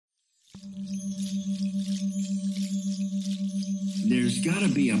There's got to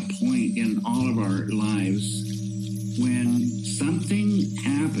be a point in all of our lives when something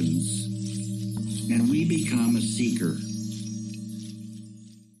happens and we become a seeker.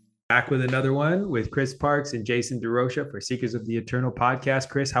 Back with another one with Chris Parks and Jason DeRocha for Seekers of the Eternal podcast.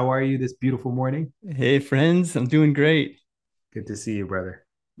 Chris, how are you this beautiful morning? Hey friends, I'm doing great. Good to see you, brother.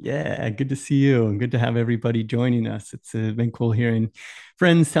 Yeah, good to see you and good to have everybody joining us. It's been cool hearing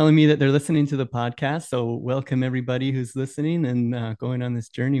friends telling me that they're listening to the podcast. So welcome everybody who's listening and going on this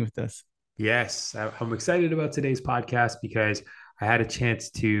journey with us. Yes, I'm excited about today's podcast because I had a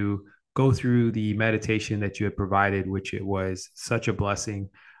chance to go through the meditation that you had provided, which it was such a blessing.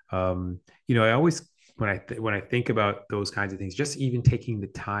 I always when I think about those kinds of things, just even taking the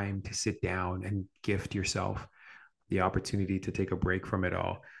time to sit down and gift yourself the opportunity to take a break from it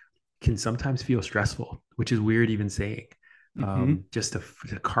all can sometimes feel stressful, which is weird even saying. Just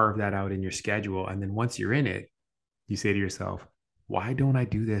to carve that out in your schedule, and then once you're in it, you say to yourself, "Why don't I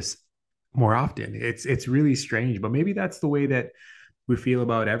do this more often?" It's really strange, but maybe that's the way that we feel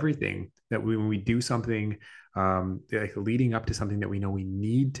about everything. That when we do something, like leading up to something that we know we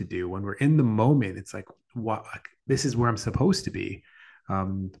need to do, when we're in the moment, it's like, what? Like, this is where I'm supposed to be.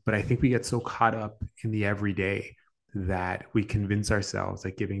 But I think we get so caught up in the everyday that we convince ourselves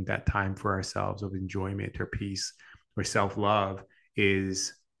that giving that time for ourselves of enjoyment or peace or self-love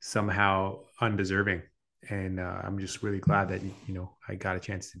is somehow undeserving. And I'm just really glad that I got a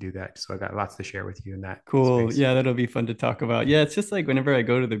chance to do that. So I got lots to share with you in that Cool. space. Yeah, that'll be fun to talk about. Yeah, it's just like whenever I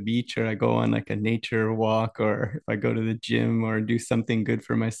go to the beach or I go on like a nature walk or if I go to the gym or do something good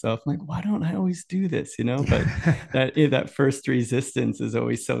for myself, I'm like, why don't I always do this? But that first resistance is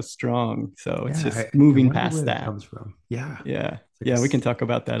always so strong. So it's Yeah, just I moving wonder past where that that. comes from. Yeah, Yeah. it's like Yeah, we can talk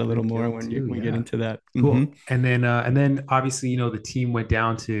about that a bit little of more guilt when too. we get Yeah, into that. cool. And then obviously, the team went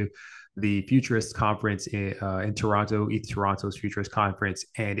down to the Futurist conference in Toronto, ETHToronto's Futurist conference,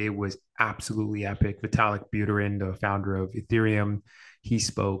 and it was absolutely epic. Vitalik Buterin, the founder of Ethereum, he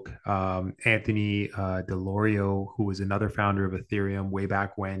spoke. Anthony Delorio, who was another founder of Ethereum way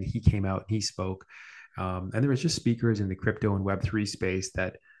back when, he came out and he spoke. And there was just speakers in the crypto and Web3 space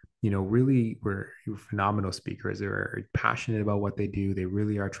that really were phenomenal speakers. They were passionate about what they do. They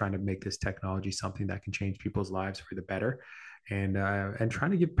really are trying to make this technology something that can change people's lives for the better, and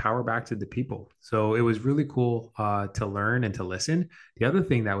trying to give power back to the people. So it was really cool to learn and to listen. The other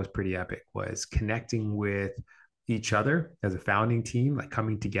thing that was pretty epic was connecting with each other as a founding team, like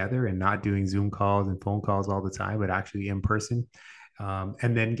coming together and not doing Zoom calls and phone calls all the time, but actually in person.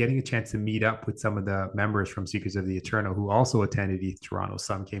 And then getting a chance to meet up with some of the members from Seekers of the Eternal who also attended ETHToronto.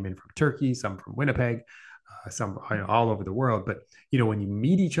 Some came in from Turkey, some from Winnipeg, some all over the world. But when you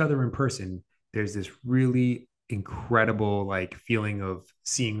meet each other in person, there's this really incredible like feeling of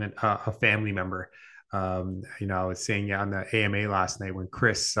seeing a family member. I was saying on the AMA last night when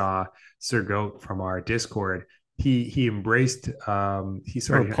Chris saw Sir Goat from our Discord. He embraced he Or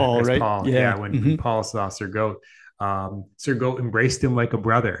sorry Paul, as right? Paul, yeah, Yeah. when Paul saw Sir Goat, Sir Goat embraced him like a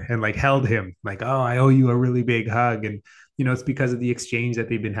brother and like held him like, oh, I owe you a really big hug. And, it's because of the exchange that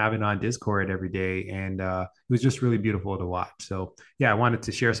they've been having on Discord every day. And it was just really beautiful to watch. So, yeah, I wanted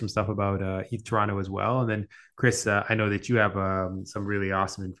to share some stuff about ETHToronto as well. And then, Chris, I know that you have some really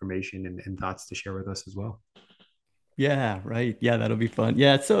awesome information and thoughts to share with us as well. Yeah, right. Yeah, that'll be fun.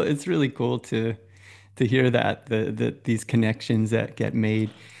 Yeah, so it's really cool to hear that these connections that get made.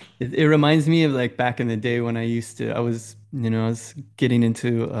 It reminds me of like back in the day when I was getting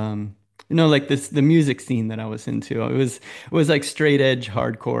into like the music scene that I was into. It was like straight edge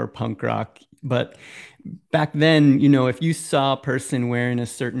hardcore punk rock, but back then, if you saw a person wearing a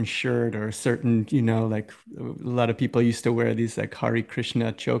certain shirt or a certain, like a lot of people used to wear these like Hare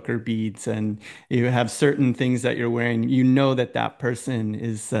Krishna choker beads, and you have certain things that you're wearing, that that person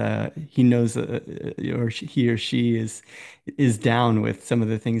is, he knows, he or she is down with some of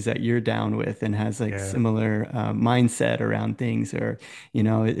the things that you're down with and has like Yeah. similar mindset around things, or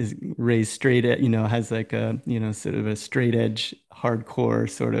is raised straight at, has like a sort of a straight edge hardcore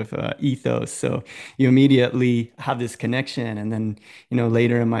sort of ethos. So you immediately have this connection. And then,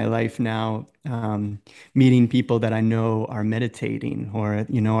 later in my life now, meeting people that I know are meditating, or,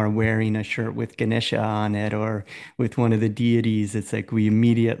 are wearing a shirt with Ganesha on it or with one of the deities, it's like we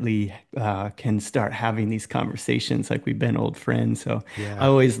immediately can start having these conversations like we've been old friends. So I Yeah,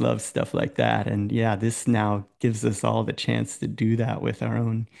 always love stuff like that. And yeah, this now gives us all the chance to do that with our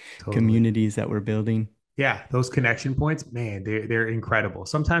own totally. communities that we're building. Yeah, those connection points, man, they're incredible.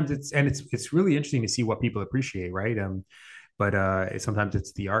 Sometimes it's really interesting to see what people appreciate, right? But sometimes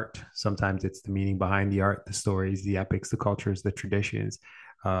it's the art, sometimes it's the meaning behind the art, the stories, the epics, the cultures, the traditions.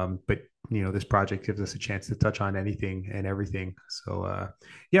 But this project gives us a chance to touch on anything and everything. So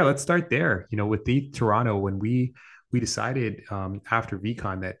yeah, let's start there. With Toronto, when we decided after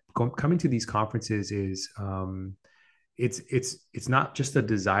VCon that coming to these conferences is it's not just a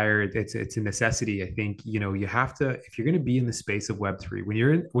desire, it's a necessity. I think you have to, if you're going to be in the space of Web3,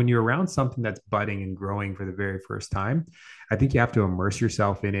 when you're around something that's budding and growing for the very first time, I think you have to immerse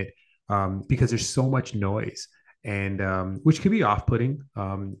yourself in it, because there's so much noise, and which can be off-putting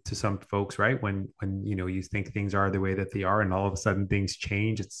to some folks, right? When you think things are the way that they are, and all of a sudden things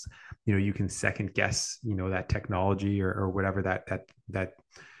change. It's you can second guess that technology, or whatever that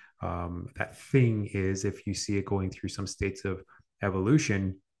thing is, if you see it going through some states of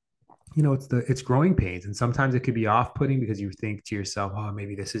evolution. It's growing pains, and sometimes it could be off-putting because you think to yourself, oh,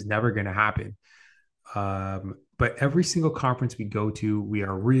 maybe this is never going to happen. But every single conference we go to, we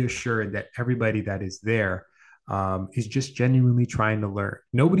are reassured that everybody that is there is just genuinely trying to learn.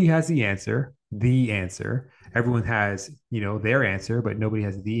 Nobody has the answer. Everyone has their answer, but nobody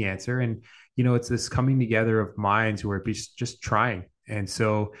has the answer. And it's this coming together of minds who are just trying. And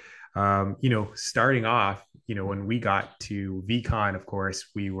so starting off, when we got to VCon, of course,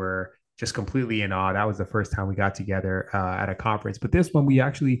 we were just completely in awe. That was the first time we got together at a conference. But this one, we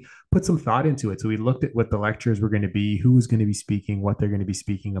actually put some thought into it. So we looked at what the lectures were going to be, who was going to be speaking, what they're going to be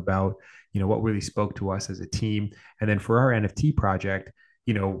speaking about, what really spoke to us as a team. And then for our NFT project,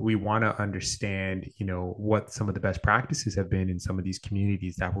 we want to understand, what some of the best practices have been in some of these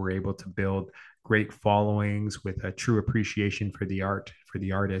communities that were able to build great followings with a true appreciation for the art, for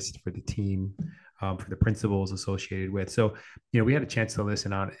the artist, for the team, for the principles associated with. So, we had a chance to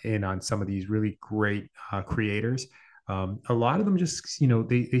listen on some of these really great creators. A lot of them just,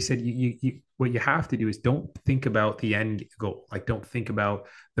 they said, what you have to do is don't think about the end goal. Like, don't think about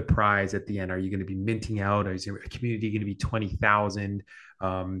the prize at the end. Are you going to be minting out? Or is your community going to be 20,000?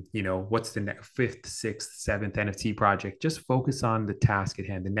 What's the next fifth, sixth, seventh NFT project? Just focus on the task at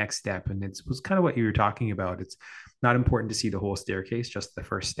hand, the next step. And it was kind of what you were talking about. It's not important to see the whole staircase, just the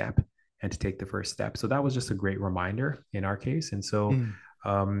first step, and to take the first step. So that was just a great reminder in our case. And so,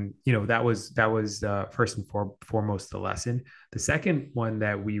 that was first and foremost the lesson. The second one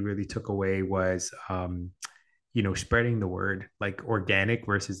that we really took away was, spreading the word, like organic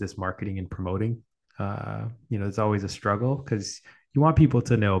versus this marketing and promoting. It's always a struggle because you want people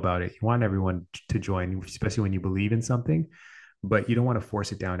to know about it. You want everyone to join, especially when you believe in something, but you don't want to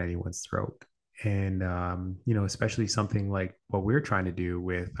force it down anyone's throat. And, especially something like what we're trying to do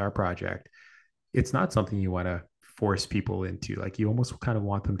with our project, it's not something you want to force people into. Like, you almost kind of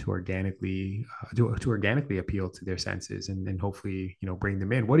want them to organically appeal to their senses, and hopefully, bring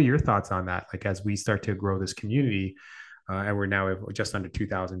them in. What are your thoughts on that? Like, as we start to grow this community, and we're now just under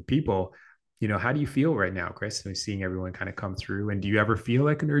 2,000 people, how do you feel right now, Chris? Seeing everyone kind of come through, and do you ever feel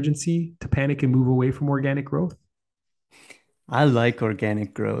like an urgency to panic and move away from organic growth? I like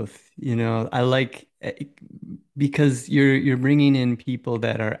organic growth. I like because you're bringing in people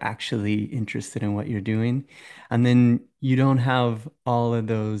that are actually interested in what you're doing, and then you don't have all of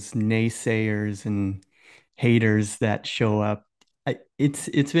those naysayers and haters that show up.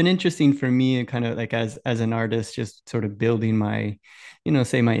 It's been interesting for me, and kind of like as an artist, just sort of building my,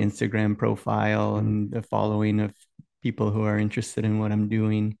 say my Instagram profile and the following of people who are interested in what I'm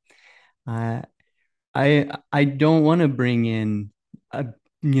doing. Uh, I don't want to bring in,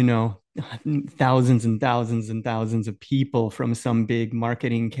 you know, thousands and thousands and thousands of people from some big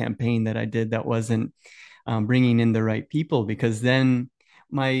marketing campaign that I did that wasn't bringing in the right people, because then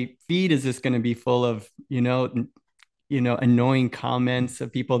my feed is just going to be full of, annoying comments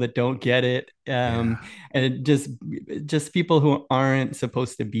of people that don't get it, Yeah. and just people who aren't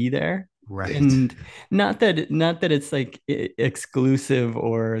supposed to be there. Right. And not that it's like exclusive,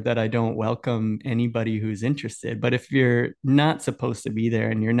 or that I don't welcome anybody who's interested, but if you're not supposed to be there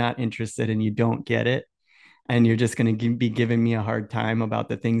and you're not interested and you don't get it, and you're just going to be giving me a hard time about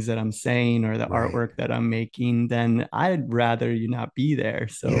the things that I'm saying or the Right. artwork that I'm making, then I'd rather you not be there.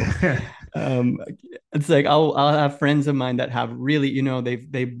 So Yeah. um, it's like I'll have friends of mine that have really,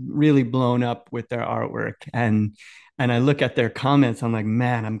 they've really blown up with their artwork, and I look at their comments, I'm like,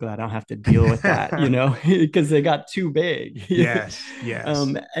 man, I'm glad I don't have to deal with that, because they got too big. Yes. Yes.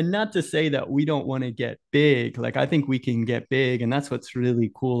 And not to say that we don't want to get big. Like, I think we can get big, and that's what's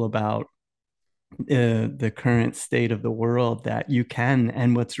really cool about the current state of the world, that you can.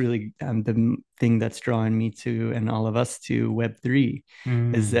 And what's really the thing that's drawing me to, and all of us to, Web3,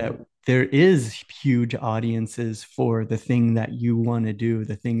 is Mm. that there is huge audiences for the thing that you want to do,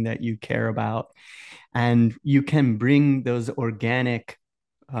 the thing that you care about, and you can bring those organic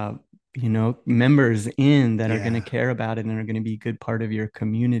members in that are going to Yeah, care about it and are going to be a good part of your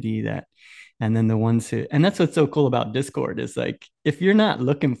community. And then the ones who, and that's what's so cool about Discord is like, if you're not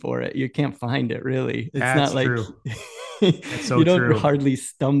looking for it, you can't find it really. It's not that's like true. That's so you don't true. hardly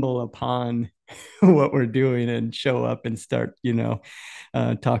stumble upon what we're doing and show up and start,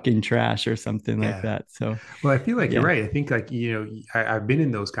 talking trash or something like Yeah. that. So, Well, I feel like you're yeah. right. I think like, I've been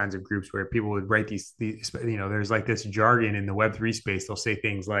in those kinds of groups where people would write these, there's like this jargon in the Web3 space. They'll say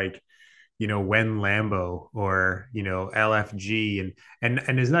things like, when Lambo or, LFG and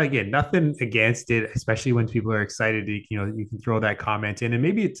there's not, again, nothing against it, especially when people are excited to, you can throw that comment in and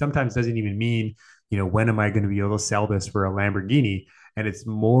maybe it sometimes doesn't even mean, when am I going to be able to sell this for a Lamborghini? And it's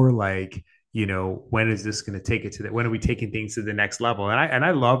more like, when is this going to take it to when are we taking things to the next level? And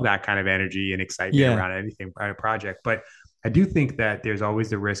I love that kind of energy and excitement Yeah. around anything, around a project. But I do think that there's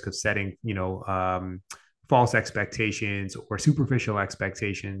always the risk of setting, false expectations or superficial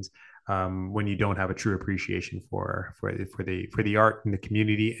expectations when you don't have a true appreciation for the art in the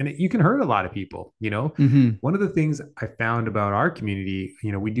community, and you can hurt a lot of people. Hmm. One of the things I found about our community,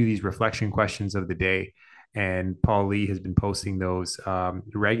 we do these reflection questions of the day, and Paul Lee has been posting those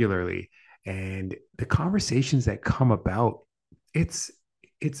regularly, and the conversations that come about, it's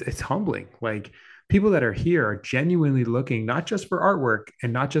it's humbling. Like people that are here are genuinely looking not just for artwork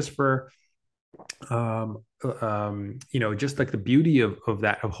and not just for just like the beauty of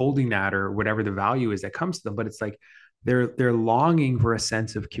that, of holding that or whatever the value is that comes to them, but it's like they're longing for a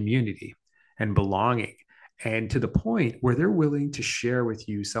sense of community and belonging, and to the point where they're willing to share with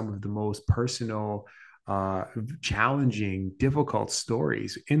you some of the most personal, uh, challenging, difficult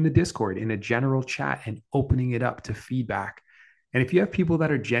stories in the Discord, in a general chat, and opening it up to feedback. And if you have people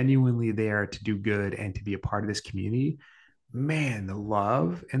that are genuinely there to do good and to be a part of this community, man, the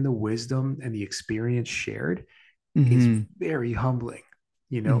love and the wisdom and the experience shared is Hmm. very humbling.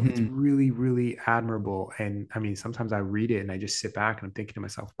 It's Hmm. really, really admirable. And I mean, sometimes I read it and I just sit back and I'm thinking to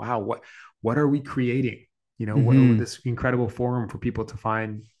myself, wow, what are we creating? What Hmm. this incredible forum for people to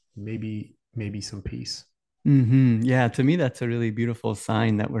find maybe some peace. Yeah, to me, that's a really beautiful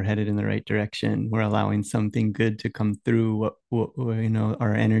sign that we're headed in the right direction. We're allowing something good to come through.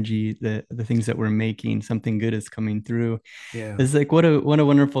 Our energy, the things that we're making, something good is coming through. Yeah, It's like what a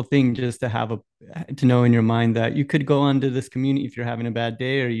wonderful thing just to have to know in your mind that you could go onto this community if you're having a bad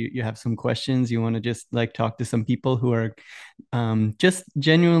day or you have some questions, you want to just like talk to some people who are just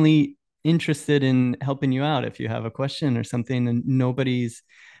genuinely interested in helping you out if you have a question or something, and nobody's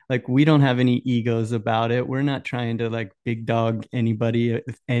like, we don't have any egos about it. We're not trying to like big dog anybody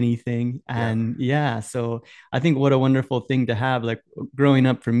with anything. yeah. And yeah, so I think what a wonderful thing to have. Like growing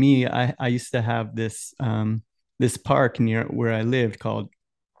up for me, I used to have this park near where I lived called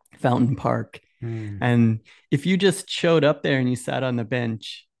Fountain Park. Mm, And if you just showed up there and you sat on the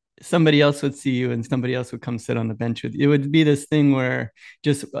bench, somebody else would see you and somebody else would come sit on the bench with you. It would be this thing where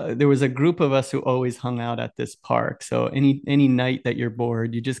just there was a group of us who always hung out at this park. So any night that you're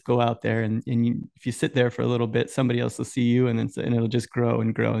bored, you just go out there and if you sit there for a little bit, somebody else will see you and it'll just grow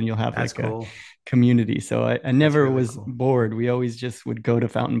and grow and you'll have that's like a cool. community. So I That's never really was cool. bored. We always just would go to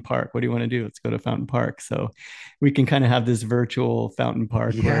Fountain Park. What do you want to do? Let's go to Fountain Park. So we can kind of have this virtual Fountain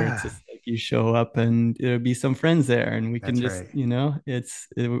Park where it's Yeah, just like you show up and there'll be some friends there and we can that's just,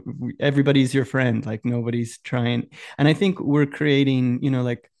 right. everybody's your friend. Like nobody's trying. And I think we're creating,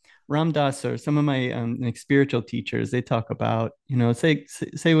 like Ram Dass or some of my like spiritual teachers, they talk about,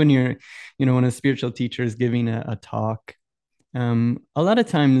 say when you're, when a spiritual teacher is giving a talk, a lot of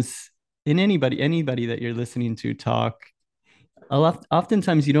times in anybody that you're listening to talk,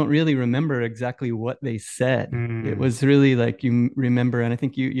 oftentimes you don't really remember exactly what they said. It Mm, was really like you remember, and I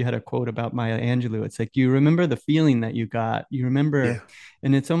think you had a quote about Maya Angelou. It's like you remember the feeling that you got. You remember, yeah,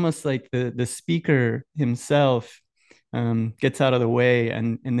 and it's almost like the speaker himself gets out of the way,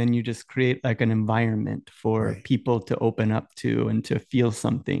 and then you just create like an environment for right. people to open up to and to feel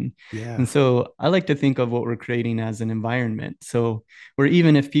something. And Yeah, so I like to think of what we're creating as an environment. So where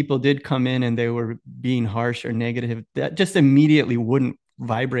even if people did come in and they were being harsh or negative, that just immediately wouldn't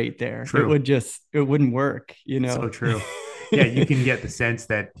vibrate there. true. It wouldn't work, So true. Yeah, you can get the sense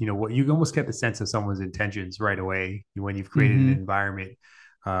that, what you almost get the sense of someone's intentions right away when you've created an Hmm. environment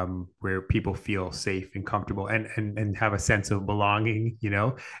where people feel safe and comfortable and have a sense of belonging,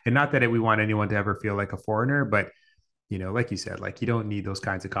 and not that we want anyone to ever feel like a foreigner, but like you said, like you don't need those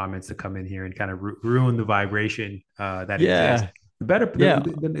kinds of comments to come in here and kind of ruin the vibration that exists. Yeah. The better, Yeah.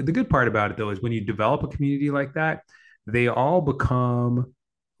 the good part about it though is when you develop a community like that, they all become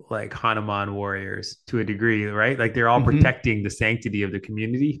like Hanuman warriors to a degree, right? Like they're all Hmm. protecting the sanctity of the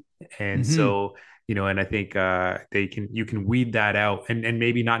community. And Hmm. so, and I think you can weed that out, and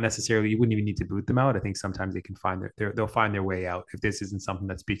maybe not necessarily, you wouldn't even need to boot them out. I think sometimes they can find they'll find their way out. If this isn't something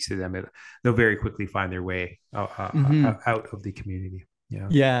that speaks to them, they'll very quickly find their way Hmm. out of the community. Yeah.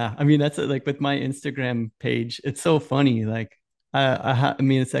 Yeah, I mean that's like with my Instagram page, it's so funny. Like, I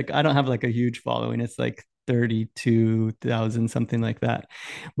mean, it's like I don't have like a huge following. It's like 32,000, something like that.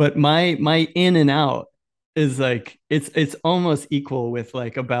 But my in and out is like it's almost equal with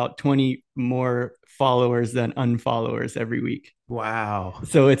like about 20 more followers than unfollowers every week. Wow.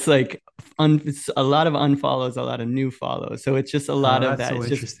 So it's like it's a lot of unfollows, a lot of new follows. So it's just a lot Oh, of that's that. so It's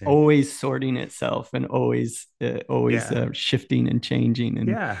just interesting. always sorting itself and always Yeah. shifting and changing. And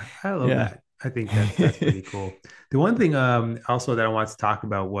Yeah, I love yeah. that. I think that's pretty cool. The one thing also that I wanted to talk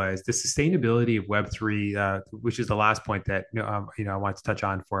about was the sustainability of Web3, which is the last point that I want to touch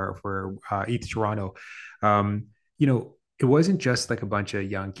on for ETH Toronto. Um, it wasn't just like a bunch of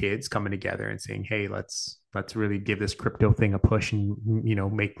young kids coming together and saying, "Hey, let's really give this crypto thing a push and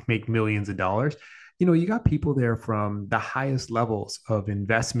make millions of dollars." You got people there from the highest levels of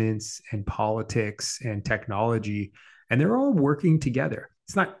investments and politics and technology, and they're all working together.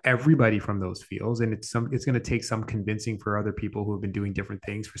 It's not everybody from those fields, and it's going to take some convincing for other people who have been doing different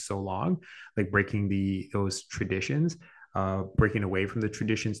things for so long, like breaking those traditions, breaking away from the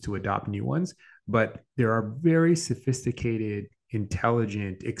traditions to adopt new ones. But there are very sophisticated,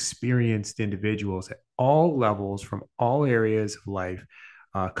 intelligent, experienced individuals at all levels from all areas of life,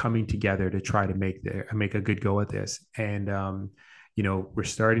 coming together to try to make a good go at this. And we're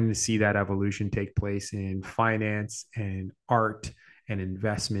starting to see that evolution take place in finance and art and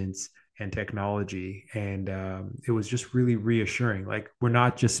investments and technology. And it was just really reassuring. Like, we're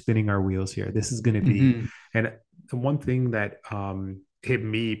not just spinning our wheels here. This is going to be, Hmm. and the one thing that hit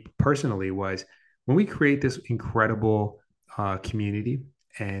me personally was when we create this incredible community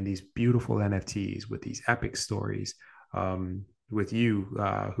and these beautiful NFTs with these epic stories, with you,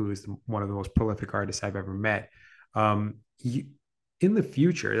 who is one of the most prolific artists I've ever met. You, in the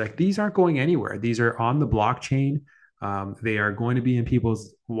future, like, these aren't going anywhere. These are on the blockchain. They are going to be in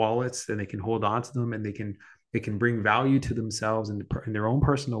people's wallets, and they can hold on to them, and they can bring value to themselves in their own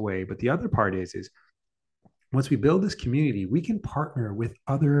personal way. But the other part is once we build this community, we can partner with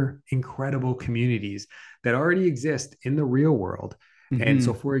other incredible communities that already exist in the real world. And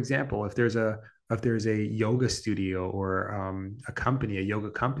so, Hmm. for example, if there's a yoga studio or a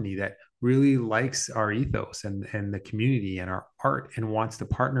yoga company that really likes our ethos and the community and our art and wants to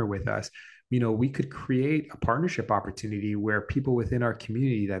partner with us, we could create a partnership opportunity where people within our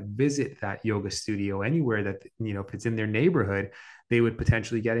community that visit that yoga studio anywhere that, if it's in their neighborhood, they would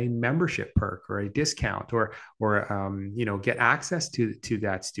potentially get a membership perk or a discount, or get access to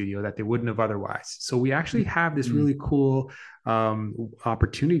that studio that they wouldn't have otherwise. So we actually have this Hmm. really cool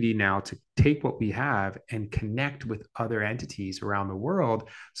opportunity now to take what we have and connect with other entities around the world,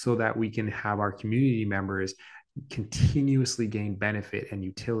 so that we can have our community members continuously gain benefit and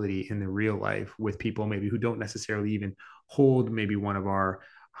utility in the real life with people maybe who don't necessarily even hold maybe one of our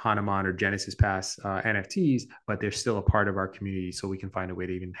Hanuman or Genesis Pass NFTs, but they're still a part of our community, so we can find a way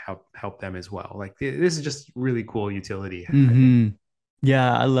to even help them as well. Like, this is just really cool utility, I think. Hmm.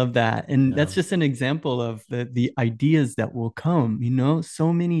 Yeah, I love that. And Yeah, that's just an example of the ideas that will come,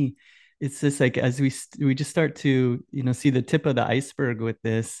 so many. It's just like as we just start to, see the tip of the iceberg with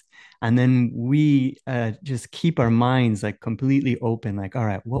this, and then we just keep our minds like completely open, like, all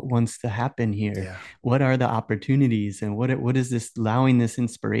right, what wants to happen here? yeah, What are the opportunities, and what is this allowing this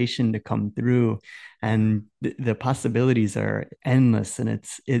inspiration to come through? yeah, And the possibilities are endless, and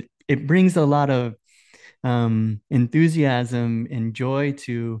it brings a lot of enthusiasm and joy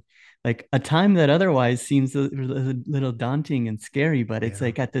to like a time that otherwise seems a little daunting and scary, but it's yeah,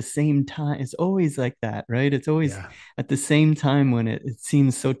 like at the same time, it's always like that, right? It's always yeah. at the same time when it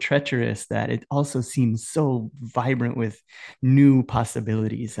seems so treacherous that it also seems so vibrant with new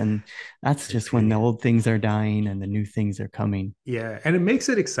possibilities. And that's I just when the agree. old things are dying and the new things are coming. Yeah, and it makes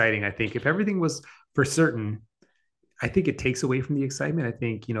it exciting. I think if everything was for certain, I think it takes away from the excitement. I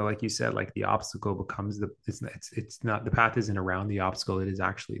think, like you said, like, the obstacle becomes it's not, the path isn't around the obstacle. It is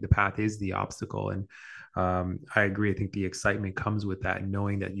actually, the path is the obstacle. And I agree. I think the excitement comes with that,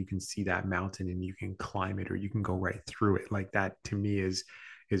 knowing that you can see that mountain and you can climb it, or you can go right through it. Like, that to me is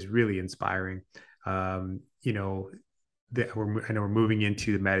really inspiring. Um, you know, I know we're moving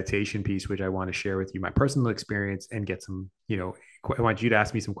into the meditation piece, which I want to share with you my personal experience and get some, I want you to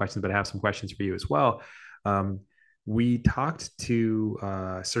ask me some questions, but I have some questions for you as well. Um, we talked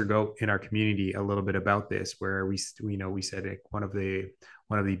to Sir Goat in our community a little bit about this, where we said, like, one of the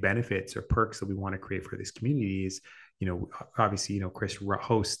benefits or perks that we want to create for this community is, obviously, Chris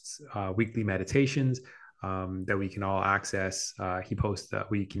hosts weekly meditations that we can all access. He posts that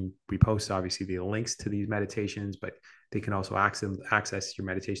we post obviously the links to these meditations, but they can also access your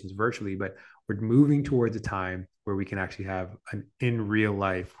meditations virtually. But we're moving towards a time where we can actually have an in real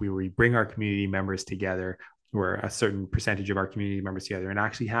life, where we bring our community members together, or a certain percentage of our community members together, and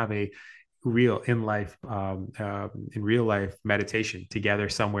actually have a real in real life meditation together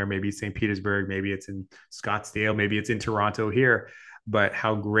somewhere. Maybe it's St. Petersburg, maybe it's in Scottsdale, maybe it's in Toronto here. But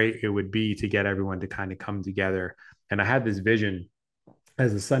how great it would be to get everyone to kind of come together. And I had this vision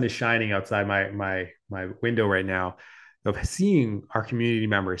as the sun is shining outside my window right now, of seeing our community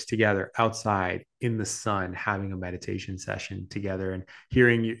members together outside in the sun having a meditation session together, and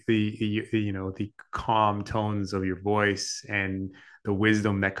hearing the calm tones of your voice and the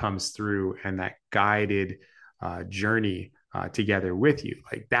wisdom that comes through, and that guided journey together with you.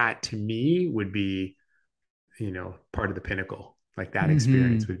 Like that to me would be part of the pinnacle. Like that Hmm.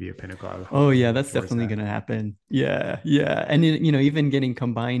 experience would be a pinnacle. I Oh would yeah, work that's towards definitely that. going to happen. Yeah, yeah, and even getting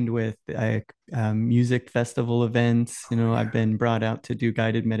combined with like music festival events. Oh I've yeah. been brought out to do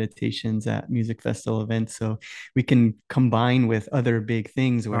guided meditations at music festival events, so we can combine with other big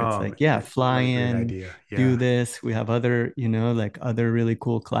things where it's like, yeah, fly What a great in, idea. do Yeah. this. We have other, like other really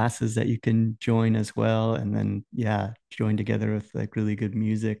cool classes that you can join as well, and then yeah, join together with like really good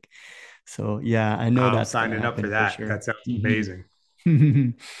music. So yeah, I know I'm that's going to signing up for happen for that. sure. That sounds Mhm. amazing.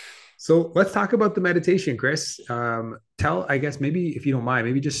 So let's talk about the meditation, Chris. I guess maybe if you don't mind,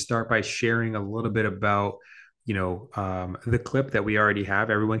 maybe just start by sharing a little bit about, the clip that we already have.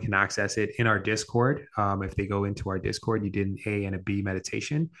 Everyone can access it in our Discord. If they go into our Discord, you did an A and a B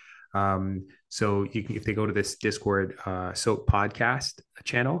meditation. So if they go to this Discord SOTE podcast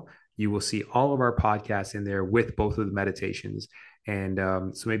channel, you will see all of our podcasts in there with both of the meditations. And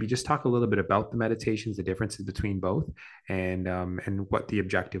so maybe just talk a little bit about the meditations, the differences between both, and what the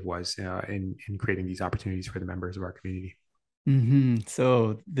objective was in creating these opportunities for the members of our community.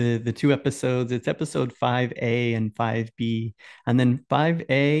 So the two episodes, it's episode 5A and 5B. And then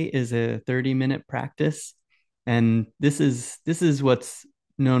 5A is a 30-minute practice. And this is what's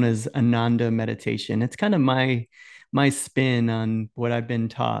known as Ananda meditation. It's kind of my spin on what I've been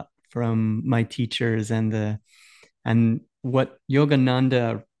taught from my teachers, and what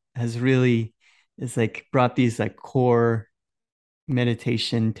Yogananda has really is like brought these like core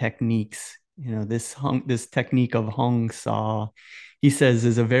meditation techniques. This technique of Hong Sa, he says,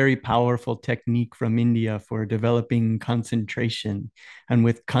 is a very powerful technique from India for developing concentration. And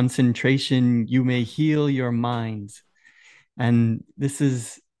with concentration, you may heal your minds. And this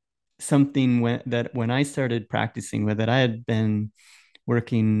is something when I started practicing with it, I had been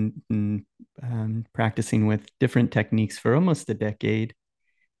working and practicing with different techniques for almost a decade,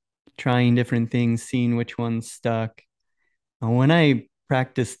 trying different things, seeing which ones stuck. When I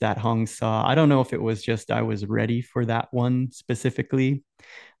practiced that Hong Sa, I don't know if it was just I was ready for that one specifically,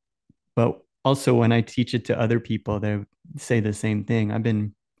 but also when I teach it to other people, they say the same thing. I've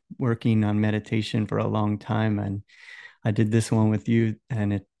been working on meditation for a long time, and I did this one with you,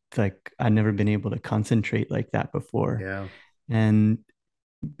 and it's like I'd never been able to concentrate like that before. Yeah. And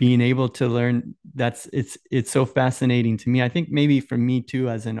being able to learn, it's so fascinating to me. I think maybe for me too,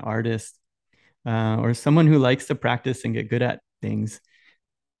 as an artist, or someone who likes to practice and get good at things,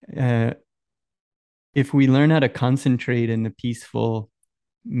 uh, if we learn how to concentrate in a peaceful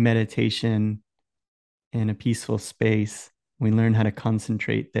meditation in a peaceful space, we learn how to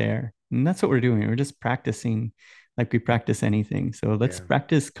concentrate there. And that's what we're doing. We're just practicing like we practice anything. So let's Yeah.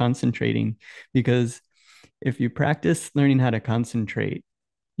 practice concentrating, because if you practice learning how to concentrate,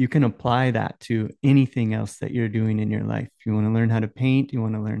 you can apply that to anything else that you're doing in your life. If you want to learn how to paint, you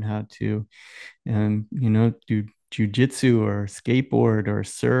want to learn how to do jujitsu or skateboard or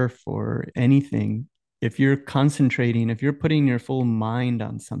surf or anything. If you're concentrating, if you're putting your full mind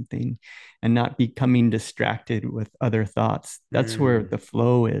on something and not becoming distracted with other thoughts, that's where Mm. the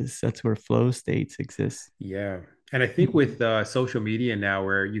flow is. That's where flow states exist. Yeah. And I think with social media now,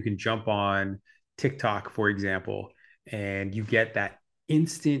 where you can jump on TikTok, for example, and you get that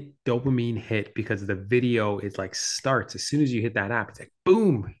instant dopamine hit because the video is like starts as soon as you hit that app. It's like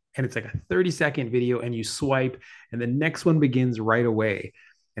boom. And it's like a 30-second video, and you swipe, and the next one begins right away.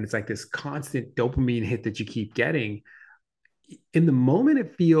 And it's like this constant dopamine hit that you keep getting. In the moment,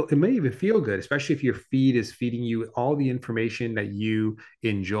 it may even feel good, especially if your feed is feeding you all the information that you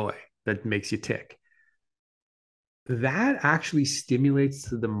enjoy, that makes you tick. That actually stimulates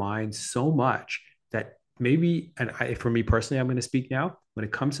the mind so much that maybe, for me personally, I'm going to speak now. When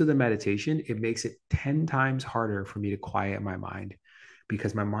it comes to the meditation, it makes it 10 times harder for me to quiet my mind,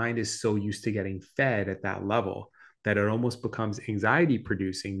 because my mind is so used to getting fed at that level that it almost becomes anxiety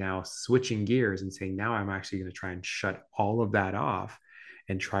producing, now switching gears and saying, now I'm actually going to try and shut all of that off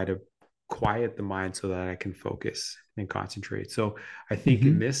and try to quiet the mind so that I can focus and concentrate. So I think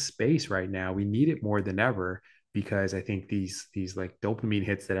in Hmm. this space right now, we need it more than ever, because I think these like dopamine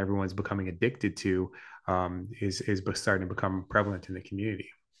hits that everyone's becoming addicted to, is starting to become prevalent in the community.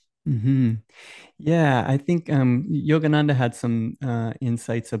 Hmm. Yeah, I think Yogananda had some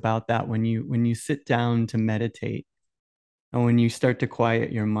insights about that when you sit down to meditate and when you start to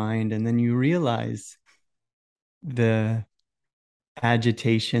quiet your mind and then you realize the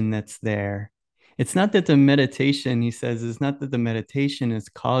agitation that's there. It's not that the meditation, he says, is not that the meditation is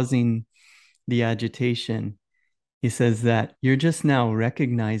causing the agitation. He says that you're just now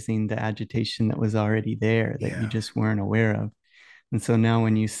recognizing the agitation that was already there that you Yeah. just weren't aware of. And so now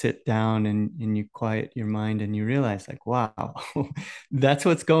when you sit down and you quiet your mind and you realize like, wow, that's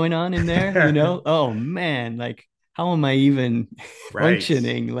what's going on in there, you know? Oh man, like how am I even Right.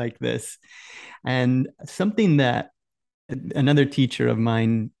 functioning like this? And something that another teacher of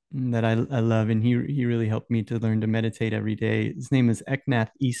mine that I love, and he really helped me to learn to meditate every day. His name is Eknath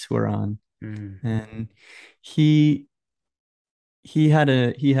Easwaran, Mm, and he he had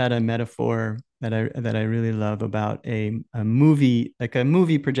a metaphor that I really love about a movie, like a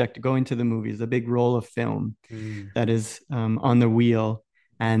movie projector going to the movies, a big roll of film mm, that is on the wheel.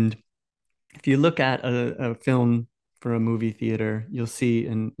 And if you look at a film for a movie theater, you'll see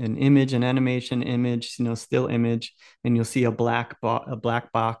an image, an animation image, you know, still image, and you'll see a black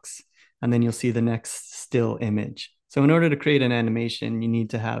box, and then you'll see the next still image. So in order to create an animation, you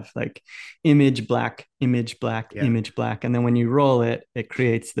need to have like image black, image black, yeah. image black, and then when you roll it, it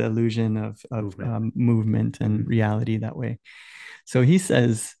creates the illusion of Movement. movement and Hmm. reality that way. So he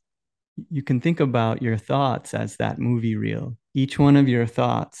says you can think about your thoughts as that movie reel. Each one of your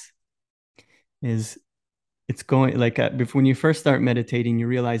thoughts is it's going like when you first start meditating, you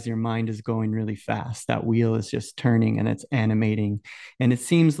realize your mind is going really fast. That wheel is just turning and it's animating. And it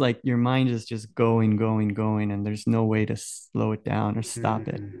seems like your mind is just going, going, going, and there's no way to slow it down or stop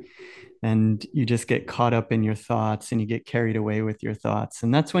it. Mm, And you just get caught up in your thoughts and you get carried away with your thoughts.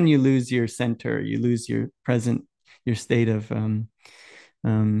 And that's when you lose your center, you lose your present, your state of in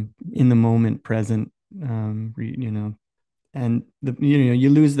the moment present, you know, and you know, you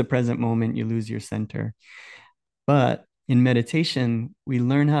lose the present moment, you lose your center. But in meditation, we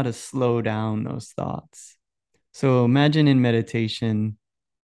learn how to slow down those thoughts. So imagine in meditation,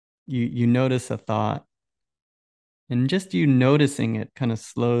 you notice a thought, and just you noticing it kind of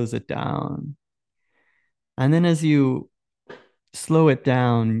slows it down. And then as you slow it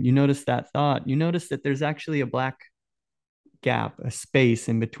down, you notice that thought, you notice that there's actually a black gap, a space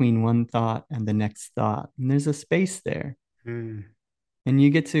in between one thought and the next thought. And there's a space there. mm, And you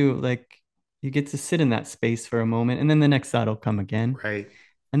get to sit in that space for a moment, and then the next thought will come again. right.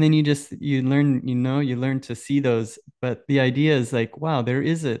 And then you learn, you know, you learn to see those. But the idea is like, wow, there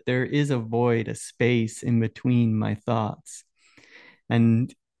is a void, a space in between my thoughts.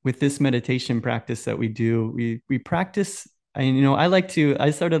 And with this meditation practice that we do, we practice. And you know,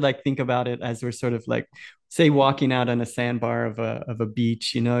 I sort of like think about it as we're sort of like, say, walking out on a sandbar of a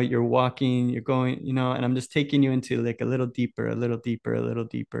beach. You know, you're walking, you're going, you know, and I'm just taking you into like a little deeper, a little deeper, a little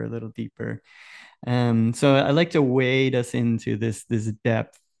deeper, a little deeper. So I like to wade us into this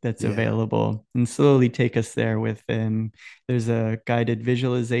depth that's Yeah. available and slowly take us there with there's a guided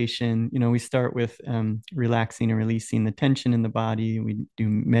visualization. You know, we start with relaxing and releasing the tension in the body. We do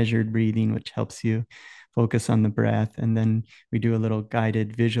measured breathing, which helps you focus on the breath. And then we do a little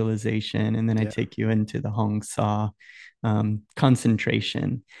guided visualization. And then I Yeah. take you into the Hong Sa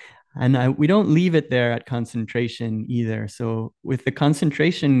concentration. And we don't leave it there at concentration either. So with the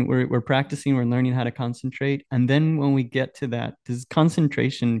concentration, we're practicing, we're learning how to concentrate. And then when we get to that, this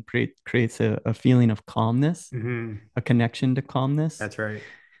concentration creates a feeling of calmness, Hmm. a connection to calmness. That's right.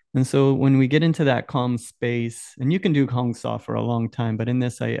 And so when we get into that calm space, and you can do Hong Sa for a long time, but in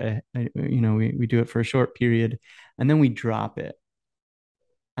this, you know, we do it for a short period, and then we drop it.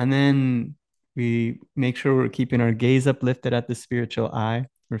 And then we make sure we're keeping our gaze uplifted at the spiritual eye.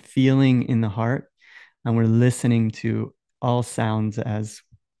 We're feeling in the heart and we're listening to all sounds as,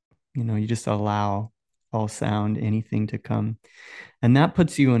 you know, you just allow all sound, anything to come. And that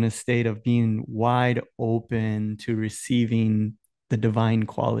puts you in a state of being wide open to receiving the divine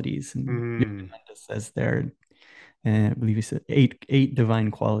qualities. And Mm, Yogananda says there, I believe he said eight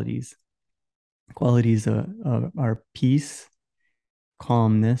divine qualities. Qualities are peace,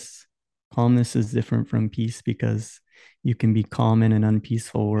 calmness. Calmness is different from peace because you can be calm in an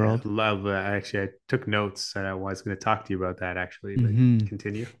unpeaceful Yeah, world. love that. Actually, I took notes and I was going to talk to you about that actually, but Hmm.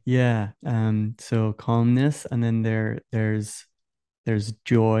 continue. Yeah. So calmness, and then there's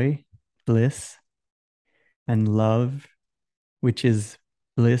joy, bliss, and love, which is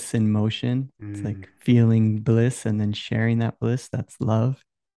bliss in motion. It's Mm, like feeling bliss and then sharing that bliss. That's love.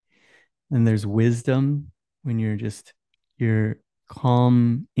 And there's wisdom when your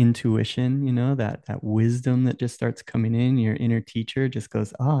calm intuition, that wisdom that just starts coming in. Your inner teacher just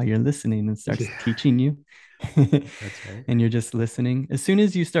goes, oh, you're listening, and starts yeah, teaching you. that's right. And you're just listening. As soon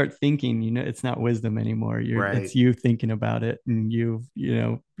as you start thinking, it's not wisdom anymore. It's Right. you thinking about it, and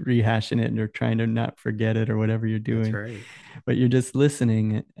rehashing it, and you're trying to not forget it or whatever you're That's doing. right. But you're just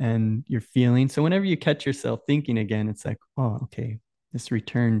listening and you're feeling. So whenever you catch yourself thinking again, it's like, oh, okay, this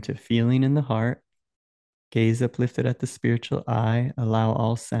return to feeling in the heart, gaze uplifted at the spiritual eye, allow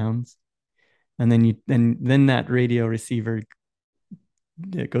all sounds. And then that radio receiver,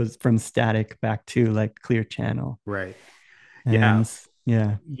 it goes from static back to like clear channel. Right. Yeah. And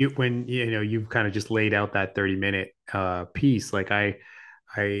yeah. When you've kind of just laid out that 30-minute piece, like I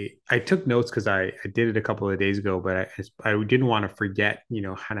took notes because I did it a couple of days ago, but I didn't want to forget,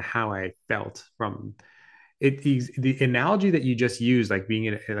 kind of how I felt from it. The analogy that you just used, like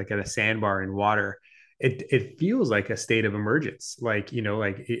being like at a sandbar in water, it feels like a state of emergence, like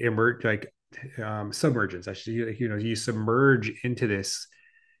like emerge, like submergence. Actually, you submerge into this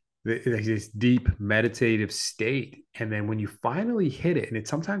deep meditative state, and then when you finally hit it, and it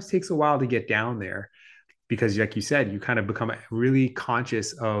sometimes takes a while to get down there, because like you said, you kind of become really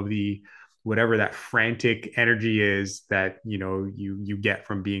conscious of the whatever that frantic energy is that you get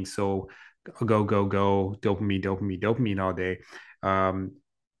from being so go go go, dopamine dopamine dopamine all day. um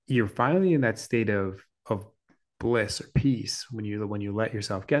you're finally in that state of bliss or peace when you let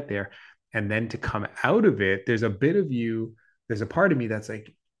yourself get there, and then to come out of it, there's a part of me that's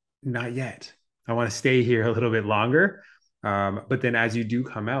like, not yet, I want to stay here a little bit longer. But then as you do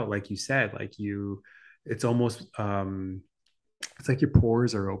come out, like you said, like it's almost it's like your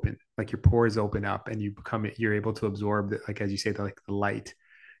pores are open, like your pores open up, and you're able to absorb the, like as you say, like the light.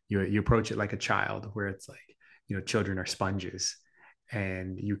 You approach it like a child, where it's like, children are sponges,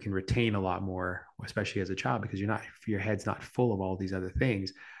 and you can retain a lot more, especially as a child, because your head's not full of all these other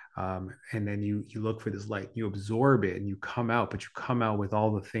things. And then you look for this light, you absorb it, and you come out, but you come out with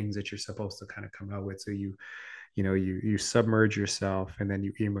all the things that you're supposed to kind of come out with. So you submerge yourself, and then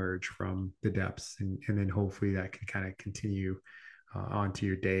you emerge from the depths, and then hopefully that can kind of continue onto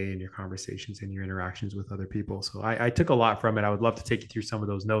your day and your conversations and your interactions with other people. So I took a lot from it. I would love to take you through some of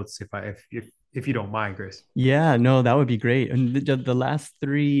those notes if you don't mind, Chris. Yeah, no, that would be great. And the last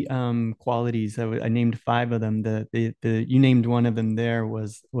three qualities, I named five of them. The you named one of them there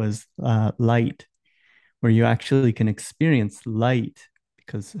was light, where you actually can experience light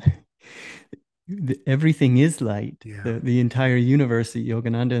because everything is light. Yeah. The entire universe,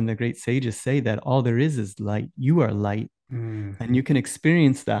 Yogananda and the great sages say that all there is light. You are light. Mm, And you can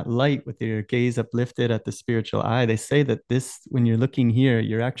experience that light with your gaze uplifted at the spiritual eye. They say that when you're looking here,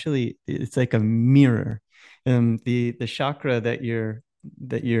 it's like a mirror. The chakra that you're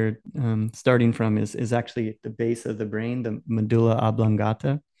starting from is actually at the base of the brain, the medulla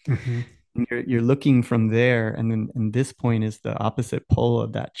oblongata. mm-hmm. And you're looking from there, and this point is the opposite pole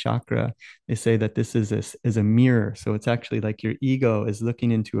of that chakra. They say that this is a mirror. So it's actually like your ego is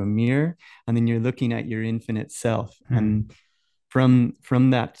looking into a mirror, and then you're looking at your infinite self. Mm, And from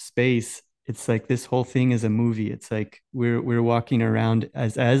that space, it's like this whole thing is a movie. It's like we're walking around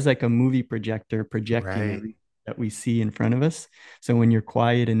as like a movie projector projecting right. everything that we see in front of us. So when you're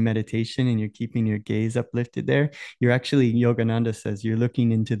quiet in meditation and you're keeping your gaze uplifted there, you're actually, Yogananda says, you're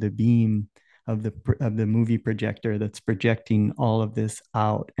looking into the beam of the movie projector that's projecting all of this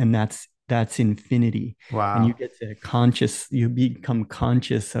out, and that's infinity. And Wow. you become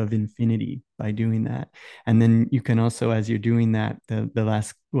conscious of infinity by doing that. And then you can also, as you're doing that, the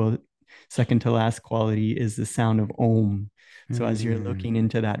last, well, second to last quality is the sound of Om. So as you're Mm, looking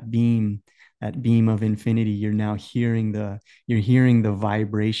into that beam of infinity, you're hearing the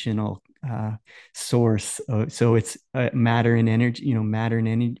vibrational source. So it's matter and energy. Matter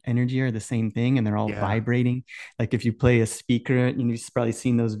and energy are the same thing, and they're all yeah. vibrating. Like if you play a speaker, you've probably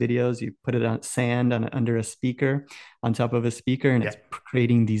seen those videos. You put it on sand under a speaker, on top of a speaker, and Yeah. it's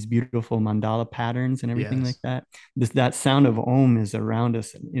creating these beautiful mandala patterns and everything like Yes. that. That sound of Om is around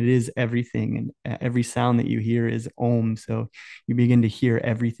us. It is everything, and every sound that you hear is Om. So you begin to hear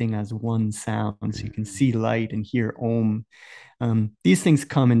everything as one sound. So you can Mm, see light and hear Om. These things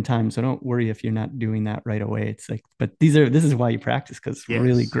come in time, so don't worry if you're not doing that right away. It's like, but this is why you practice, because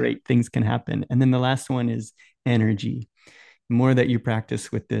really Yes. great things can happen. And then the last one is energy. The more that you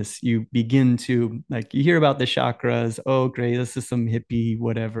practice with this, you begin to, like, you hear about the chakras. Oh, great, this is some hippie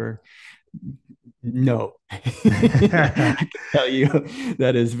whatever. No, I can tell you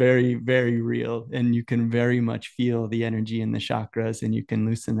that is very, very real. And you can very much feel the energy in the chakras, and you can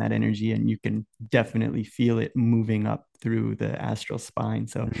loosen that energy, and you can definitely feel it moving up through the astral spine.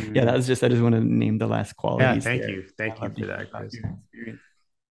 So, yeah, that Mm. was just, I just want to name the last Yeah, qualities thank there. you. Thank I'd you love to for hear that, about Chris. your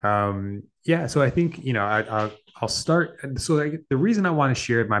experience. Yeah, so I think, I'll start. So like, the reason I want to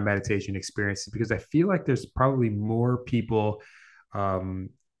share my meditation experience is because I feel like there's probably more people,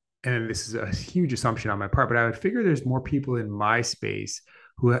 um, and this is a huge assumption on my part, but I would figure there's more people in my space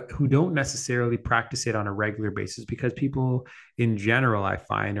who don't necessarily practice it on a regular basis, because people in general, I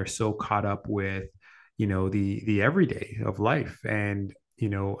find, are so caught up with, the everyday of life. And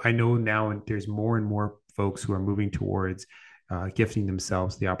I know now, and there's more and more folks who are moving towards gifting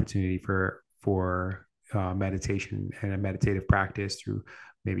themselves the opportunity for meditation and a meditative practice through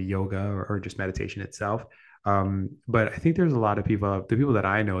maybe yoga, or just meditation itself. But I think there's a lot of people, the people that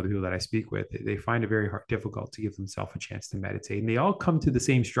I know, the people that I speak with, they find it very difficult to give themselves a chance to meditate. And they all come to the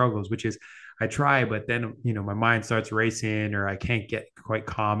same struggles, which is, I try, but then, my mind starts racing, or I can't get quite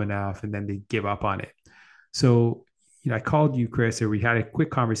calm enough, and then they give up on it. So, I called you, Chris, or we had a quick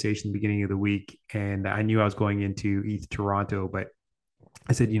conversation at the beginning of the week, and I knew I was going into ETHToronto, but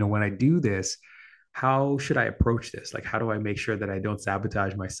I said, when I do this, how should I approach this? Like, how do I make sure that I don't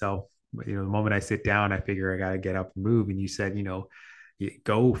sabotage myself? But, the moment I sit down, I figure I got to get up and move. And you said, you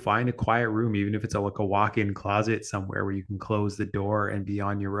go find a quiet room, even if it's like a walk-in closet somewhere where you can close the door and be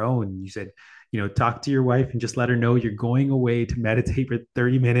on your own. And you said, talk to your wife and just let her know you're going away to meditate for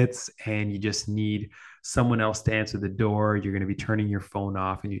 30 minutes, and you just need someone else to answer the door. You're going to be turning your phone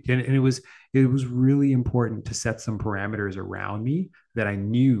off. And it was really important to set some parameters around me that I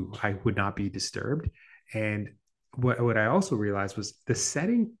knew I would not be disturbed. And what I also realized was the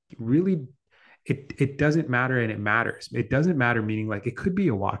setting really, it doesn't matter, and it matters. It doesn't matter, meaning, like, it could be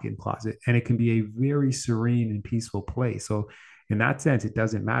a walk-in closet, and it can be a very serene and peaceful place. So in that sense, it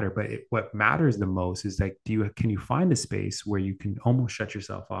doesn't matter. But what matters the most is, like, can you find a space where you can almost shut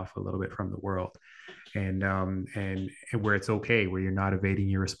yourself off a little bit from the world, and where it's okay, where you're not evading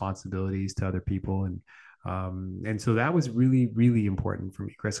your responsibilities to other people. And so that was really, really important for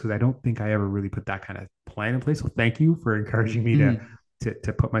me, Chris, because I don't think I ever really put that kind of plan in place. So thank you for encouraging me to Mm.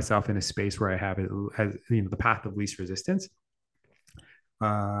 to put myself in a space where I have it as, the path of least resistance.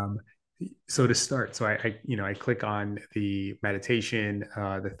 Um, so to start, so I click on the meditation,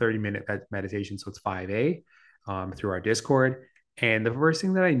 the 30-minute meditation. So it's 5A, through our Discord. And the first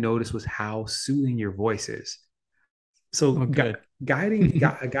thing that I noticed was how soothing your voice is. So Oh, good.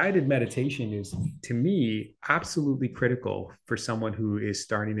 a guided meditation is, to me, absolutely critical for someone who is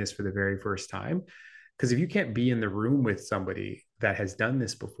starting this for the very first time. Because if you can't be in the room with somebody that has done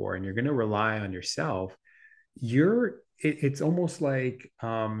this before, and you're going to rely on yourself, it's almost like,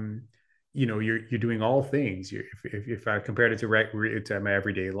 you're doing all things. If I compared it to my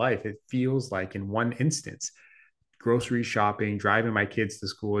everyday life, it feels like, in one instance, grocery shopping, driving my kids to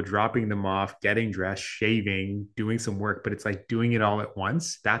school, dropping them off, getting dressed, shaving, doing some work, but it's like doing it all at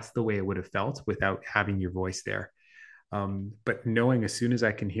once. That's the way it would have felt without having your voice there. But knowing, as soon as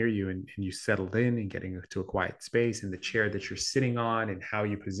I can hear you, and you settled in and getting to a quiet space, and the chair that you're sitting on, and how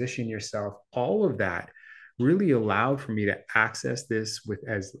you position yourself, all of that really allowed for me to access this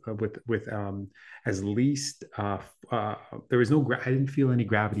as least, there was I didn't feel any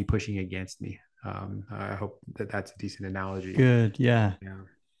gravity pushing against me. I hope that that's a decent analogy. Good. Yeah. Yeah.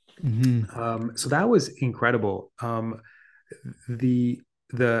 Hmm. So that was incredible. The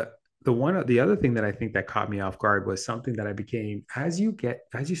the the other thing that I think that caught me off guard was something that I became, as you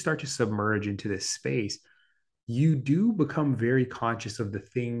start to submerge into this space, you do become very conscious of the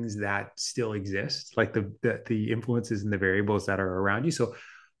things that still exist, like the influences and the variables that are around you. So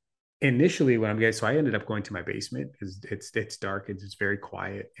initially, so I ended up going to my basement because it's dark, it's very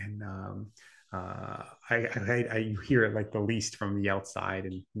quiet, and I hear it like the least from the outside,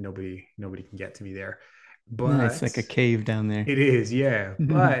 and nobody can get to me there. Nice, But like a cave down there. it is, yeah.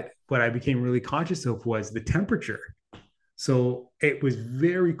 But what I became really conscious of was the temperature. So it was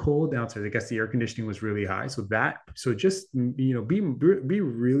very cold downstairs. I guess the air conditioning was really high. So just, be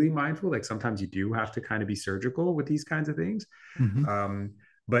really mindful. Like, sometimes you do have to kind of be surgical with these kinds of things. Hmm. Um,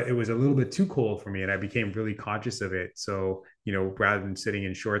 but it was a little bit too cold for me, and I became really conscious of it. So, rather than sitting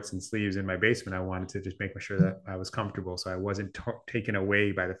in shorts and sleeves in my basement, I wanted to just make sure that I was comfortable, so I wasn't taken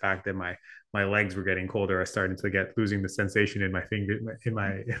away by the fact that my legs were getting colder. I started to get losing the sensation in my finger, in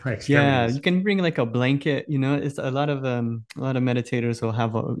my Yeah, extremities. you can bring like a blanket, it's a lot of meditators will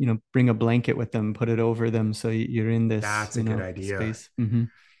have bring a blanket with them, put it over them so you're in this, That's a good idea. space. Hmm.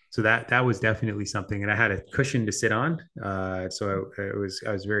 So that was definitely something, and I had a cushion to sit on, so I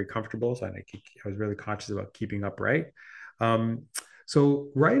was very comfortable. So I was really conscious about keeping upright. Um, so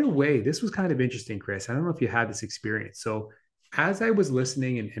right away, this was kind of interesting, Chris. I don't know if you had this experience. So as I was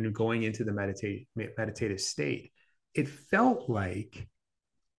listening and going into the meditative state, it felt like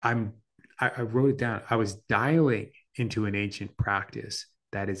I'm. I wrote it down. I was dialing into an ancient practice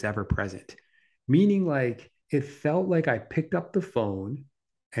that is ever present, meaning like it felt like I picked up the phone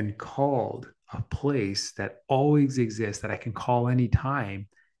and called a place that always exists that I can call anytime,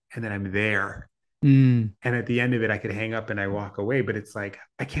 and then I'm there. Mm, And at the end of it, I could hang up and I walk away. But it's like,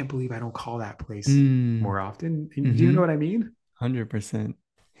 I can't believe I don't call that place mm, more often. Do you mm-hmm. know what I mean? 100%.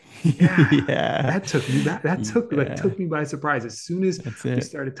 Yeah. Yeah. That Yeah. took me by surprise. As soon as That's it. you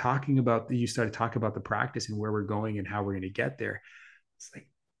started talking about the practice and where we're going and how we're going to get there. It's like,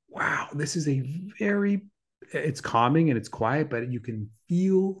 wow, this is it's calming and it's quiet, but you can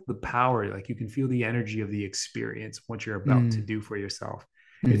feel the power. Like you can feel the energy of the experience, what you're about to Mm, do for yourself.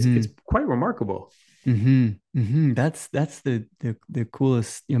 It's mm-hmm. quite remarkable. Mm-hmm. Mm-hmm. That's the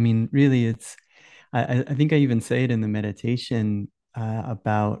coolest. I mean, really, I think I even say it in the meditation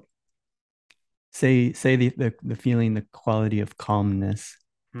about say the feeling, the quality of calmness,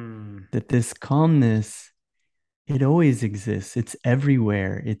 Hmm. that this calmness, it always exists. It's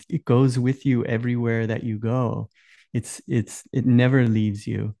everywhere. It goes with you everywhere that you go. It never leaves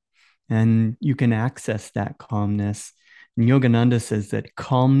you. And you can access that calmness. And Yogananda says that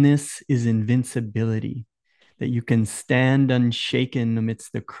calmness is invincibility, that you can stand unshaken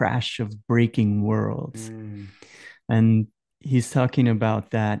amidst the crash of breaking worlds. Hmm. And he's talking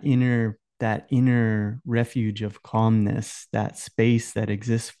about that inner refuge of calmness, that space that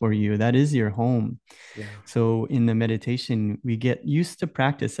exists for you. That is your home. Yeah. So in the meditation, we get used to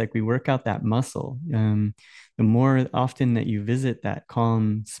practice, like we work out that muscle. The more often that you visit that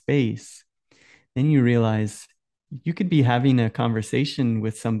calm space, then you realize you could be having a conversation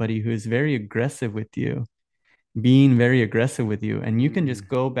with somebody who is very aggressive with you, being very aggressive with you, and you can Hmm. just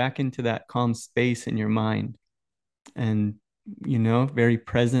go back into that calm space in your mind and very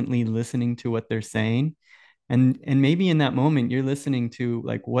presently listening to what they're saying. And maybe in that moment you're listening to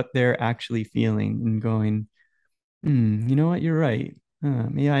like what they're actually feeling and going, you know what, you're right.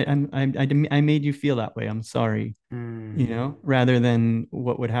 Maybe I made you feel that way. I'm sorry. Hmm. Rather than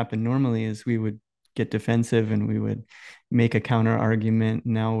what would happen normally is we would get defensive and we would make a counter argument.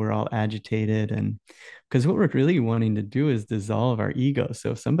 Now we're all agitated, and because what we're really wanting to do is dissolve our ego.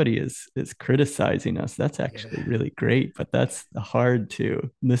 So if somebody is criticizing us, that's actually Yeah. really great, but that's hard to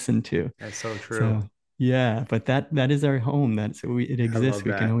listen to. That's so true. So yeah, but that is our home. It I exists. love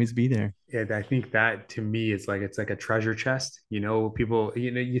We can that. always be there. And I think that to me is like it's like a treasure chest. People,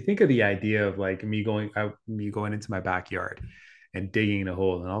 you think of the idea of like me going into my backyard and digging a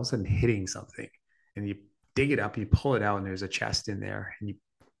hole and all of a sudden hitting something, and you dig it up, you pull it out, and there's a chest in there, and you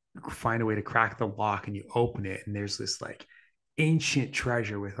find a way to crack the lock and you open it, and there's this like ancient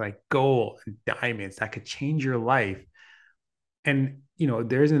treasure with like gold and diamonds that could change your life. And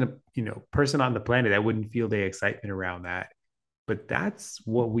there isn't a person on the planet that wouldn't feel the excitement around that, but that's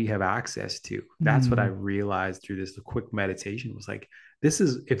what we have access to. That's what I Mm, realized through this quick meditation was like,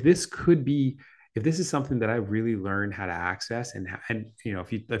 if this is something that I really learned how to access, and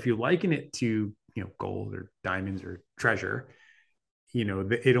if you liken it to gold or diamonds or treasure,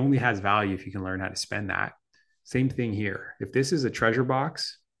 it only has value if you can learn how to spend that. Same thing here. If this is a treasure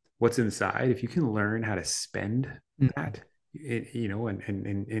box, what's inside, if you can learn how to spend mm, that, and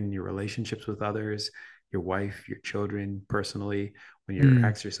in your relationships with others, your wife, your children, personally, when you're mm,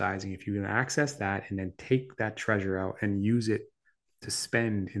 exercising, if you can access that and then take that treasure out and use it to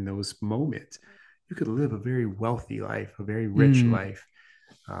spend in those moments, you could live a very wealthy life, a very rich mm, life.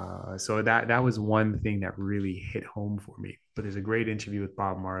 So that was one thing that really hit home for me. But there's a great interview with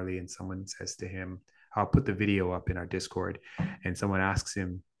Bob Marley, and someone says to him, I'll put the video up in our Discord, and someone asks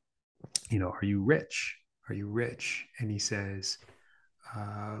him, are you rich? Are you rich? And he says,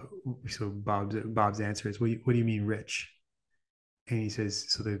 uh, so Bob's answer is, what do you mean rich? And he says,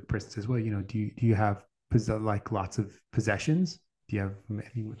 so the person says, well, do you have like lots of possessions? Do you have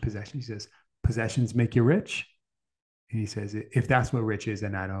any possessions? He says, possessions make you rich. And he says, if that's what rich is,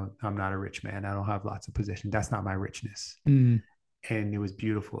 then I'm not a rich man. I don't have lots of possessions. That's not my richness. mm. and it was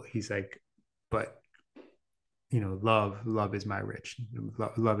beautiful. He's like, but love is my rich.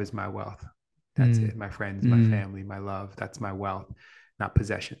 Love is my wealth. That's Mm, it. My friends, my mm. family, my love. That's my wealth, not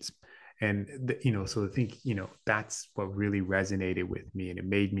possessions. And so I think that's what really resonated with me, and it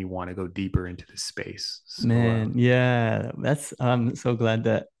made me want to go deeper into the space. So Man, yeah, that's I'm so glad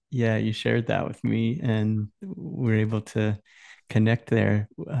that yeah, you shared that with me and we're able to connect there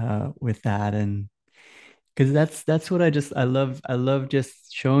with that. And because that's what I love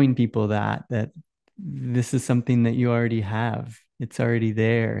just showing people that this is something that you already have. It's already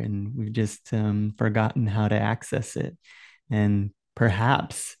there and we've just forgotten how to access it. And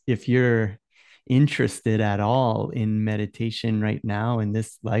perhaps if you're interested at all in meditation right now in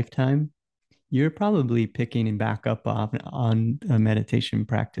this lifetime, you're probably picking back up on a meditation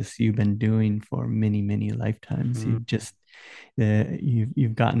practice you've been doing for many, many lifetimes. mm,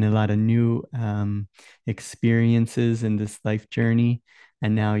 You've gotten a lot of new experiences in this life journey,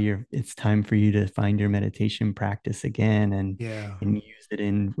 and now it's time for you to find your meditation practice again yeah, and use it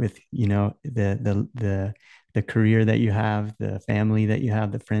in with the career that you have, the family that you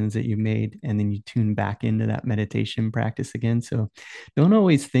have, the friends that you made, and then you tune back into that meditation practice again. So don't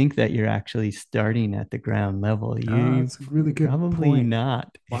always think that you're actually starting at the ground level. You that's a really good probably point.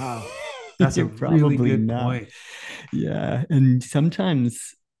 not. Wow, that's a You're really probably good not. point. Yeah. And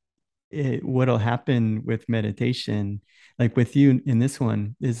sometimes what'll happen with meditation, like with you in this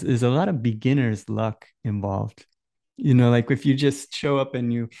one, is a lot of beginner's luck involved. Like if you just show up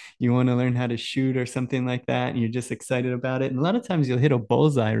and you want to learn how to shoot or something like that, and you're just excited about it. And a lot of times you'll hit a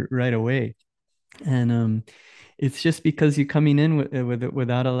bullseye right away. And it's just because you're coming in with it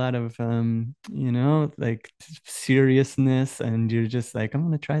without a lot of like seriousness, and you're just like, I'm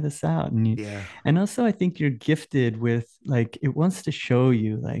gonna try this out. Yeah. And also I think you're gifted with, like, it wants to show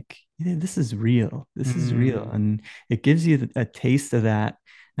you like, yeah, this is real, Mm, and it gives you a taste of that.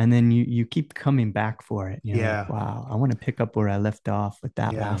 And then you keep coming back for it. You're like, yeah. wow, I want to pick up where I left off with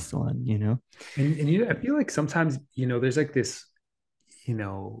that Yeah. last one. And I feel like sometimes, there's like this,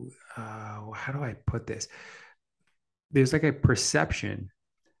 how do I put this? There's like a perception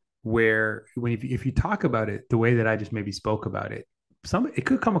where if you talk about it the way that I just maybe spoke about it, it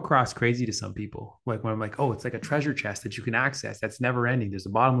could come across crazy to some people. Like when I'm like, oh, it's like a treasure chest that you can access that's never ending. There's a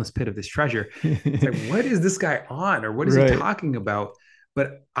bottomless pit of this treasure. It's like, what is this guy on, or what is he Right. talking about?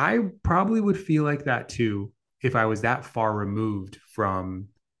 But I probably would feel like that too if I was that far removed from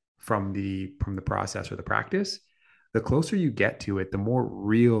the process or the practice. The closer you get to it, the more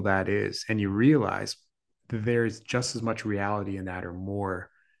real that is, and you realize that there's just as much reality in that or more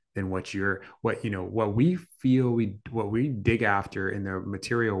than what we feel what we dig after in the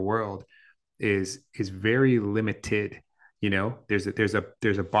material world is very limited. There's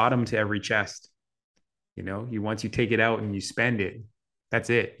a bottom to every chest. Once you take it out and you spend it, that's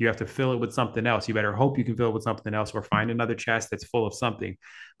it. You have to fill it with something else. You better hope you can fill it with something else, or find another chest that's full of something.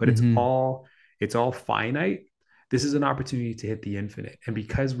 But it's Hmm. all it's all finite. This is an opportunity to hit the infinite. And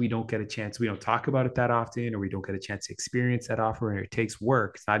because we don't get a chance, we don't talk about it that often, or we don't get a chance to experience that often, or it takes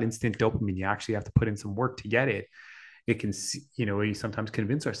work. It's not instant dopamine. You actually have to put in some work to get it. It can, we sometimes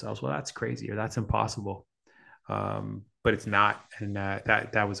convince ourselves, well, that's crazy or that's impossible. But it's not. And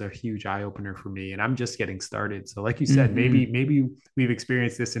that was a huge eye opener for me. And I'm just getting started. So, like you said, maybe Hmm. we've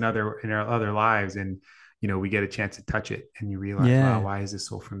experienced this in our other lives, and we get a chance to touch it, and you realize, wow, Yeah. why is this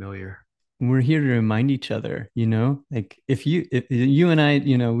so familiar? We're here to remind each other, like if you and I,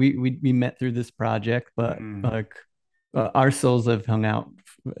 we met through this project, but Mm, like our souls have hung out,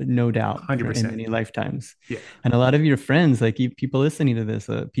 no doubt, in 100%. many lifetimes. Yeah. And a lot of your friends, like people listening to this,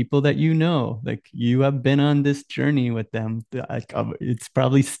 people that like you have been on this journey with them. Like, it's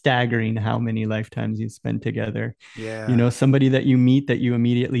probably staggering how many lifetimes you spend together. Yeah. Somebody that you meet that you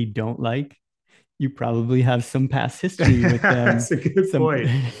immediately don't like, you probably have some past history with them. That's a good Some point.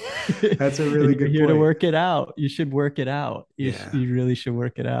 That's a and really you're good here to point. work it out. You should work it out. Yeah. You really should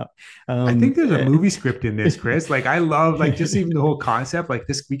work it out. I think there's a Eh, movie script in this, Chris. Like I love like just even the whole concept. Like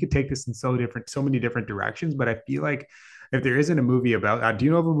this, we could take this in so many different directions. But I feel like if there isn't a movie about, do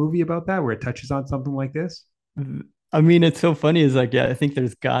you know of a movie about that where it touches on something like this? I mean, it's so funny. Is like, yeah, I think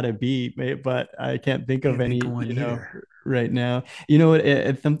there's gotta be, but I can't think of Can't think of any, one either. right now. You know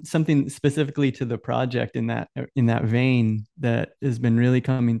what? Something specifically to the project in that vein that has been really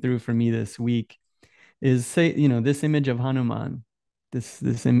coming through for me this week is, say, this image of Hanuman, this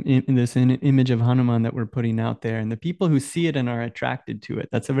image of Hanuman that we're putting out there, and the people who see it and are attracted to it.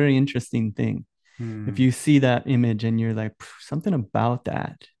 That's a very interesting thing. If Hmm. you see that image and you're like, something about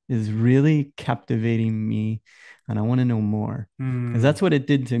that is really captivating me, and I want to know more. Because Mm, that's what it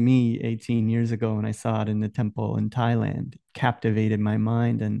did to me 18 years ago when I saw it in the temple in Thailand. It captivated my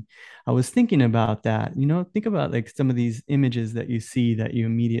mind. And I was thinking about that. Think about like some of these images that you see that you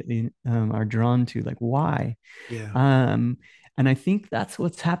immediately are drawn to. Like, why? yeah. Um, and I think that's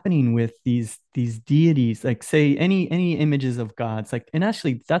what's happening with these deities, like say any images of gods. Like, and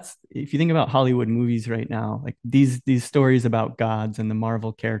actually, that's if you think about Hollywood movies right now, like these stories about gods and the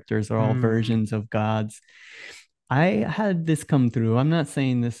Marvel characters are all Mm, versions of gods. I had this come through. I'm not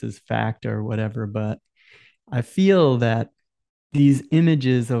saying this is fact or whatever, but I feel that these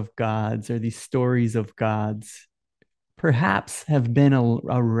images of gods or these stories of gods perhaps have been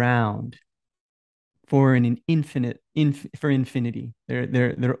around for an infinite for infinity.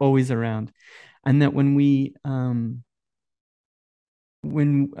 They're always around, and that when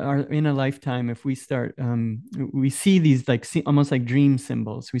our in a lifetime, if we start we see these like almost like dream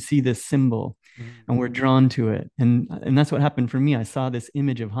symbols. We see this symbol mm, and we're drawn to it, and that's what happened for me. I saw this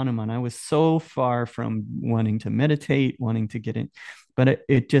image of Hanuman. I was so far from wanting to meditate, wanting to get in, but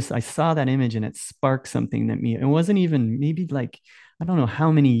it just I saw that image and it sparked something that me. It wasn't even maybe like I don't know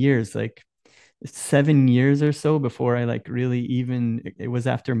how many years, like 7 years or so before I like really even it was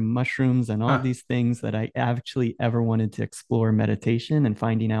after mushrooms and all huh, these things that I actually ever wanted to explore meditation and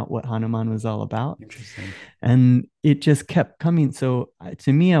finding out what Hanuman was all about. interesting. And it just kept coming. So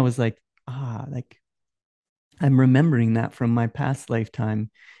to me, I was like I'm remembering that from my past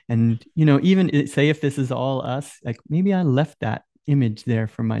lifetime. And even say if this is all us, like maybe I left that image there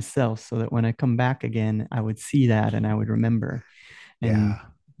for myself so that when I come back again, I would see that and I would remember. And Yeah,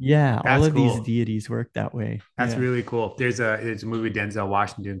 yeah, all that's of these cool. deities work that way. That's Yeah. really cool. There's a movie with Denzel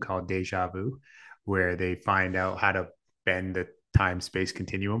Washington called Deja Vu, where they find out how to bend the time space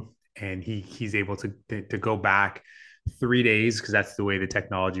continuum, and he's able to go back 3 days because that's the way the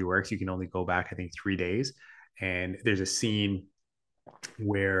technology works. You can only go back, I think, 3 days. And there's a scene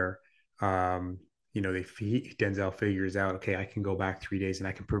where um, Denzel figures out, okay, I can go back 3 days and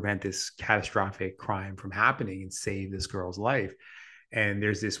I can prevent this catastrophic crime from happening and save this girl's life. And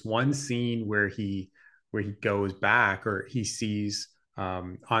there's this one scene where he goes back, or he sees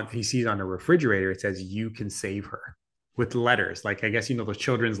on the refrigerator, it says you can save her, with letters, like I guess those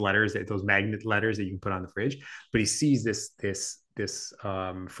children's letters, those magnet letters that you can put on the fridge. But he sees this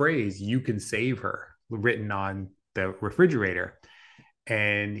phrase, you can save her, written on the refrigerator.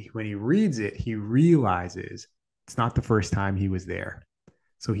 And when he reads it, he realizes it's not the first time he was there.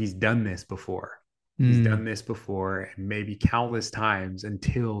 So he's done this before. He's Mm, done this before, and maybe countless times,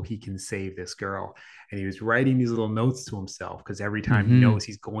 until he can save this girl. And he was writing these little notes to himself because every time he mm-hmm, knows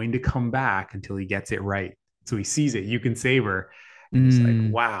he's going to come back until he gets it right. So he sees it, you can save her. And he's like,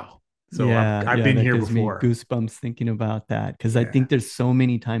 mm. wow. So Yeah, I've yeah, been that here gives me before. goosebumps thinking about that because I Yeah. think there's so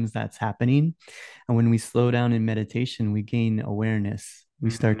many times that's happening. And when we slow down in meditation, we gain awareness.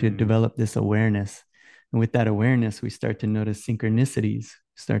 We start to Mm, develop this awareness. And with that awareness, we start to notice synchronicities,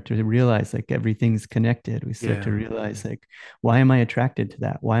 start to realize like everything's connected. We start to yeah. realize like, why am I attracted to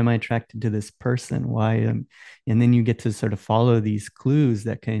that? Why am I attracted to this person? And then you get to sort of follow these clues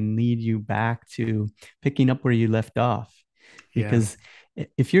that can lead you back to picking up where you left off. Yeah. Because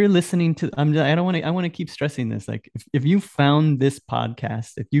if you're listening to I don't want to I want to keep stressing this, like if you found this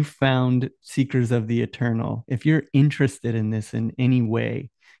podcast, if you found Seekers of the Eternal, if you're interested in this in any way,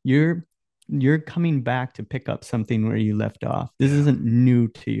 you're coming back to pick up something where you left off. This Yeah. isn't new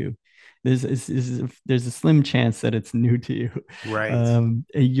to you. There's a slim chance that it's new to you. Right.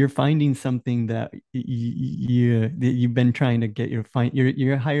 You're finding something that that you've been trying to get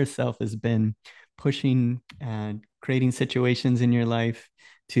your higher self has been pushing and creating situations in your life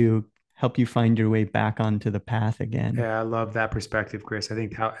to help you find your way back onto the path again. Yeah, I love that perspective, Chris. I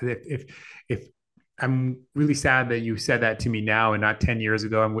think how if I'm really sad that you said that to me now and not 10 years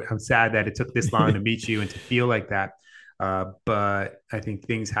ago. I'm sad that it took this long to meet you and to feel like that. But I think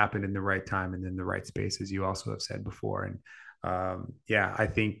things happen in the right time and in the right space, as you also have said before. And yeah, I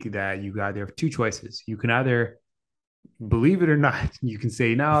think that you got there two choices. You can either believe it or not. You can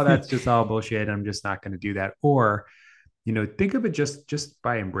say, no, that's just all bullshit. I'm just not going to do that. Or think of it just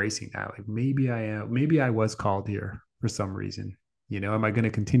by embracing that, like maybe I was called here for some reason. Am I going to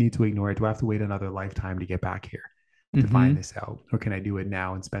continue to ignore it? Do I have to wait another lifetime to get back here to find Hmm. this out, or can I do it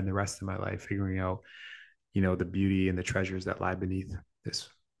now and spend the rest of my life figuring out the beauty and the treasures that lie beneath this?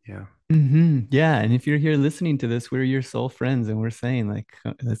 Yeah. Yeah, and if you're here listening to this, we're your soul friends, and we're saying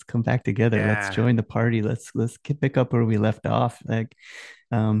let's come back together. Let's Yeah. join the party. Let's pick up where we left off. Like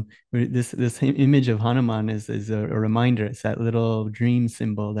This image of Hanuman is a reminder. It's that little dream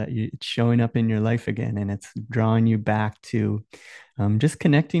symbol that it's showing up in your life again, and it's drawing you back to just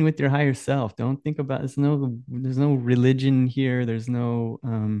connecting with your higher self. Don't think about there's no religion here. There's no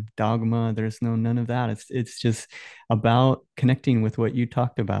dogma. There's no none of that. It's just about connecting with what you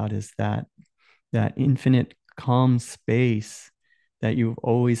talked about. Is that infinite calm space that you've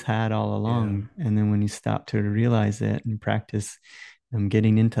always had all Yeah. along. And then when you stop to realize it and practice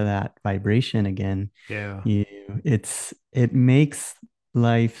getting into that vibration again, Yeah. you it makes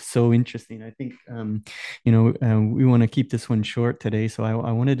life so interesting. I think we want to keep this one short today, so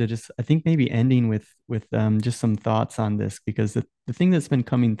I wanted to just I think maybe ending with just some thoughts on this, because the thing that's been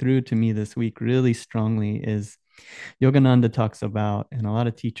coming through to me this week really strongly is Yogananda talks about, and a lot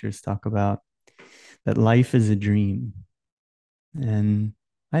of teachers talk about, that life is a dream. And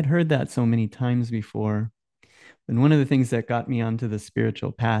I'd heard that so many times before. And one of the things that got me onto the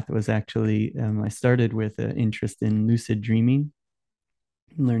spiritual path was actually, I started with an interest in lucid dreaming,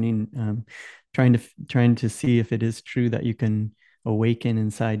 learning, trying to see if it is true that you can awaken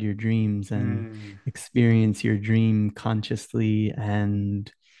inside your dreams and Mm. experience your dream consciously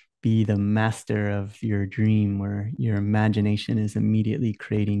and be the master of your dream, where your imagination is immediately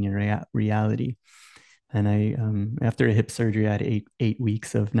creating your reality. And I, after a hip surgery, I had eight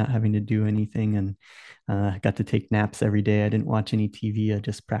weeks of not having to do anything, and I got to take naps every day. I didn't watch any TV. I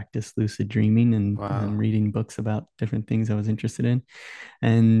just practiced lucid dreaming and Wow. reading books about different things I was interested in.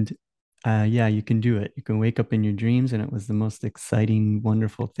 And yeah, you can do it. You can wake up in your dreams, and it was the most exciting,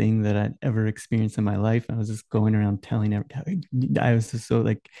 wonderful thing that I'd ever experienced in my life. I was just going around telling everybody. I was just so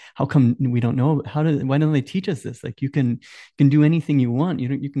like, how come we don't know? Why don't they teach us this? Like, you can do anything you want.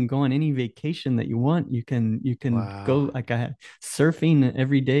 You can go on any vacation that you want. You can Wow. go like I had surfing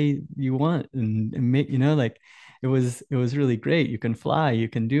every day you want, and make like it was really great. You can fly. You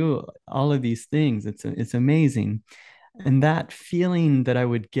can do all of these things. It's amazing. And that feeling that I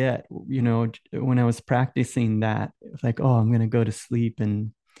would get, when I was practicing that, like, oh, I'm going to go to sleep.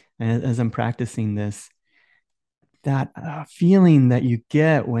 And as I'm practicing this, that feeling that you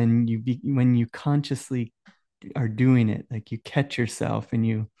get when you consciously are doing it, like you catch yourself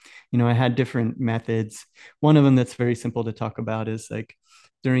and I had different methods. One of them that's very simple to talk about is like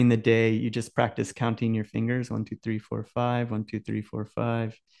during the day, you just practice counting your fingers, 1, 2, 3, 4, 5, 1, 2, 3, 4,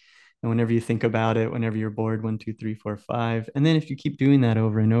 5. And whenever you think about it, whenever you're bored, 1, 2, 3, 4, 5. And then if you keep doing that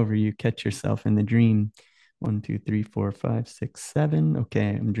over and over, you catch yourself in the dream. 1, 2, 3, 4, 5, 6, 7. Okay,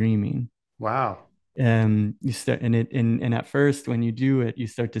 I'm dreaming. Wow. You start and at first when you do it, you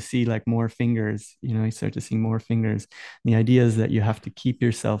start to see like more fingers. You start to see more fingers. The idea is that you have to keep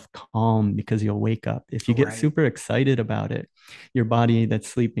yourself calm, because you'll wake up. If you get Right. super excited about it, your body that's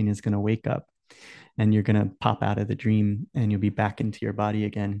sleeping is going to wake up, and you're going to pop out of the dream, and you'll be back into your body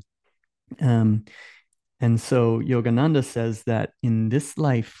again. um, and so Yogananda says that in this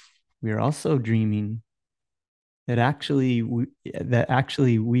life, we are also dreaming, that actually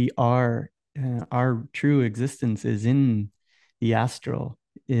we are, our true existence is in the astral.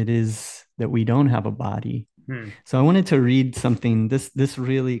 It is that we don't have a body. Hmm. So I wanted to read something. This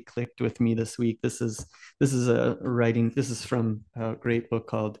really clicked with me this week. This is a writing. This is from a great book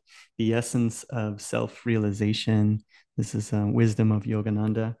called The Essence of Self-Realization. This is Wisdom of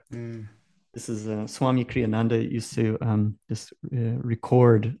Yogananda. Hmm. This is Swami Kriyananda used to just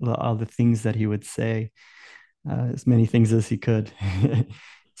record all the things that he would say, as many things as he could.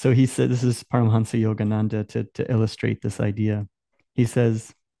 So he said, this is Paramhansa Yogananda to illustrate this idea. He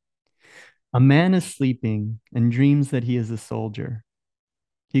says, a man is sleeping and dreams that he is a soldier.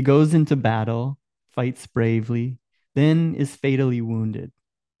 He goes into battle, fights bravely, then is fatally wounded.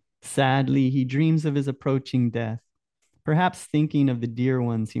 Sadly, he dreams of his approaching death, perhaps thinking of the dear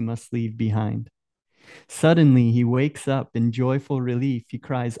ones he must leave behind. Suddenly, he wakes up in joyful relief. He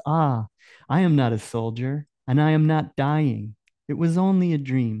cries, ah, I am not a soldier, and I am not dying. It was only a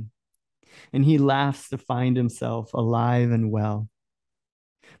dream. And he laughs to find himself alive and well.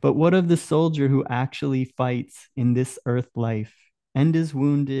 But what of the soldier who actually fights in this earth life and is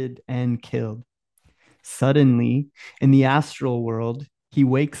wounded and killed? Suddenly, in the astral world, he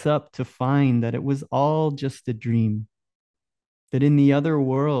wakes up to find that it was all just a dream, that in the other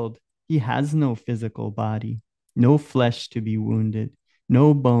world, he has no physical body, no flesh to be wounded,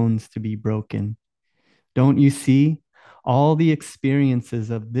 no bones to be broken. Don't you see? All the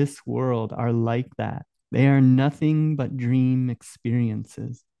experiences of this world are like that. They are nothing but dream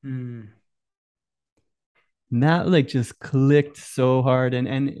experiences. Hmm. And that like just clicked so hard,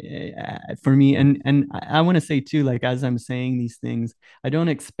 and for me, and I want to say too, like as I'm saying these things, I don't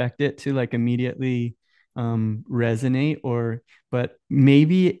expect it to like immediately resonate, but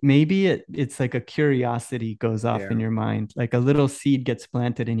maybe it's like a curiosity goes off Yeah. in your mind, like a little seed gets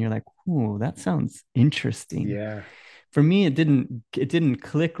planted and you're like, oh, that sounds interesting. Yeah. For me, it didn't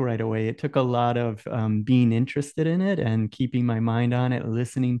click right away. It took a lot of being interested in it and keeping my mind on it,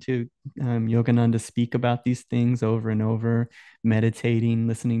 listening to Yogananda speak about these things over and over, meditating,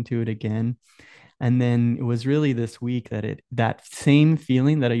 listening to it again. And then it was really this week that same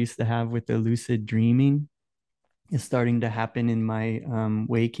feeling that I used to have with the lucid dreaming is starting to happen in my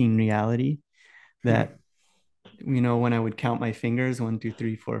waking reality. Hmm. That, when I would count my fingers, 1, 2,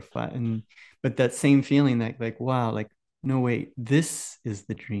 3, 4, 5, and but that same feeling that, like, wow, like, no, wait, this is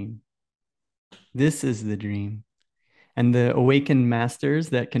the dream. This is the dream. And the awakened masters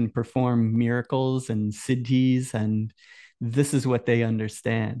that can perform miracles and siddhis, and this is what they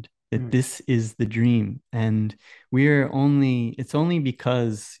understand, that Hmm. this is the dream. And it's only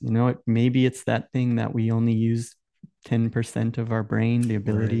because, maybe it's that thing that we only use 10% of our brain, the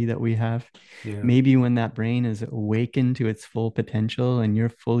ability Right. that we have. Yeah. Maybe when that brain is awakened to its full potential and you're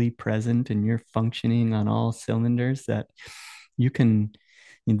fully present and you're functioning on all cylinders, that you can,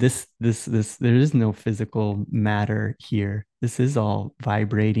 there is no physical matter here. This is all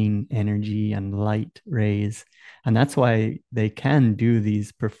vibrating energy and light rays. And that's why they can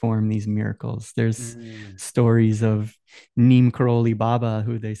perform these miracles. There's Mm. stories of Neem Karoli Baba,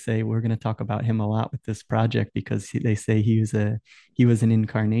 who they say, we're going to talk about him a lot with this project, because they say he was an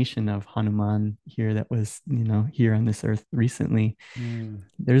incarnation of Hanuman here, that was, here on this earth recently. Mm.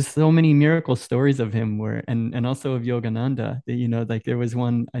 There's so many miracle stories of him, where and also of Yogananda. Like there was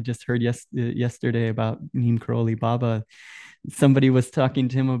one I just heard yesterday about Neem Karoli Baba. Somebody was talking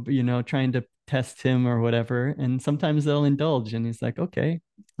to him, trying to test him or whatever, and sometimes they'll indulge, and he's like, okay.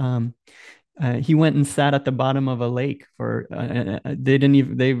 um he went and sat at the bottom of a lake for they didn't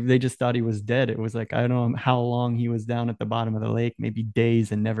even they just thought he was dead. It was like, I don't know how long he was down at the bottom of the lake, maybe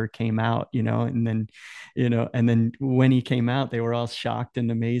days, and never came out, and then when he came out, they were all shocked and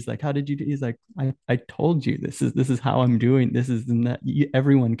amazed, like, how did you do? He's like, I told you, this is how I'm doing. This is not,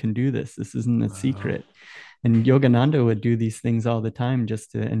 everyone can do this. This isn't a Wow. secret. And Yogananda would do these things all the time.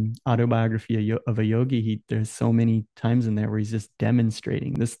 Just to, an autobiography of a yogi, there's so many times in there where he's just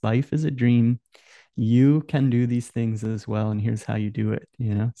demonstrating this life is a dream. You can do these things as well, and here's how you do it.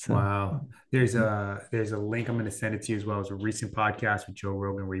 So Wow. There's a link. I'm going to send it to you as well as a recent podcast with Joe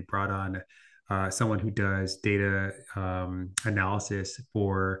Rogan where he brought on someone who does data analysis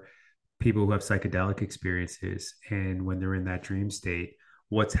for people who have psychedelic experiences, and when they're in that dream state,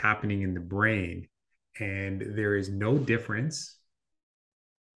 what's happening in the brain. And there is no difference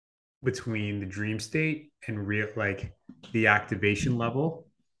between the dream state and real, like the activation level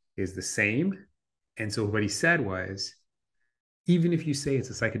is the same. And so what he said was, even if you say it's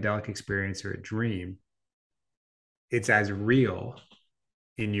a psychedelic experience or a dream, it's as real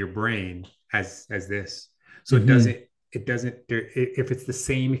in your brain as this. So it mhm, doesn't it doesn't there, if it's the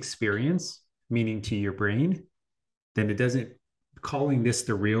same experience, meaning to your brain, then it doesn't, calling this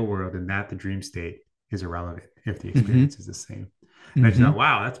the real world and that the dream state is irrelevant if the mhm, experience is the same. And I just thought, mhm,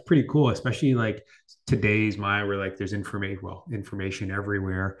 wow, that's pretty cool, especially like today's mind where like there's information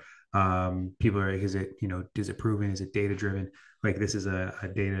everywhere. People are like, is it, is it proven? Is it data driven? Like this is a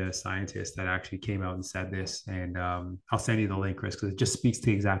data scientist that actually came out and said this. And I'll send you the link, Chris, because it just speaks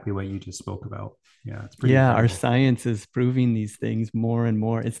to exactly what you just spoke about. Yeah, it's pretty yeah, our incredible. science is proving these things more and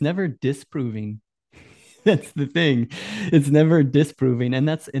more. It's never disproving. That's the thing. It's never disproving. And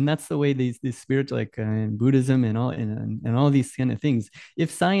that's the way these spiritual, like in Buddhism and all these kind of things. If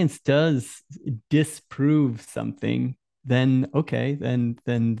science does disprove something, then okay, then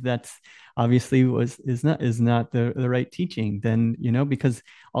that's obviously is not the right teaching. Then, because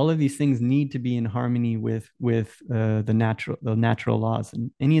all of these things need to be in harmony with the natural laws.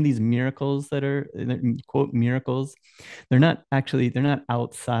 And any of these miracles that are quote miracles, they're not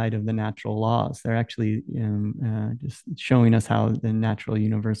outside of the natural laws. They're actually just showing us how the natural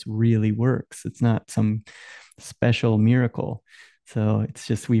universe really works. It's not some special miracle. So it's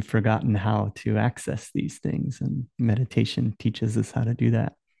just we've forgotten how to access these things, and meditation teaches us how to do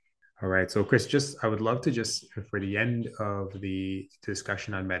that. All right. So, Chris, I would love to just, for the end of the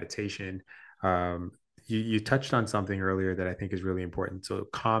discussion on meditation, um, you touched on something earlier that I think is really important. So,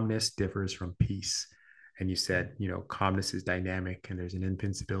 calmness differs from peace. And you said, calmness is dynamic and there's an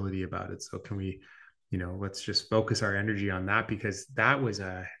invincibility about it. So, can we, let's just focus our energy on that, because that was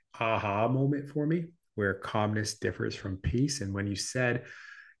a aha moment for me where calmness differs from peace. And when you said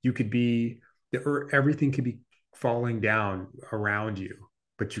you could be, everything could be falling down around you,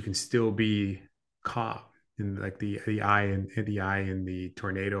 but you can still be calm. in like the eye and the eye in the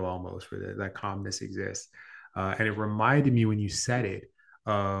tornado almost, where that calmness exists. And it reminded me when you said it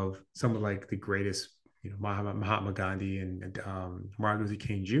of some of like the greatest, Mahatma Gandhi and Martin Luther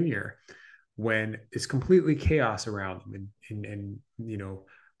King Jr., when it's completely chaos around them, and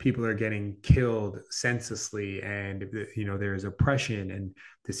people are getting killed senselessly, and there's oppression and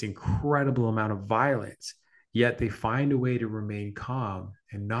this incredible amount of violence, yet they find a way to remain calm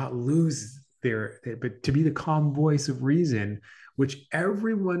and not lose but to be the calm voice of reason, which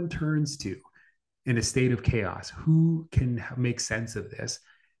everyone turns to in a state of chaos. Who can make sense of this?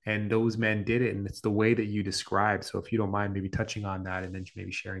 And those men did it, and it's the way that you described. So if you don't mind maybe touching on that, and then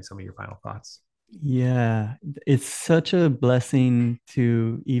maybe sharing some of your final thoughts. Yeah, it's such a blessing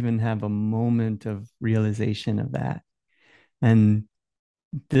to even have a moment of realization of that. And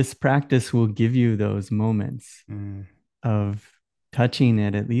this practice will give you those moments Mm. of touching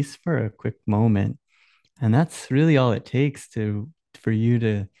it, at least for a quick moment. And that's really all it takes to for you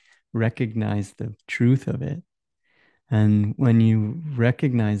to recognize the truth of it. And when you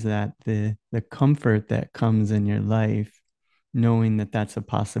recognize that, the comfort that comes in your life, knowing that that's a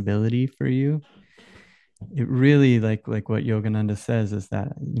possibility for you, it really, like what Yogananda says, is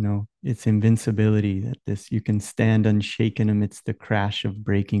that, it's invincibility, that this you can stand unshaken amidst the crash of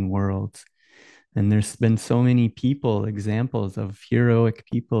breaking worlds. And there's been so many people, examples of heroic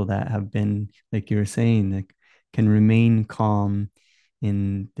people that have been, like you were saying, that can remain calm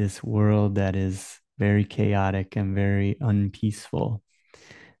in this world that is very chaotic and very unpeaceful.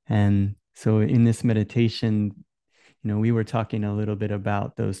 And so in this meditation, we were talking a little bit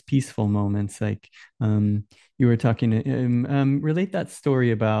about those peaceful moments, like you were talking, relate that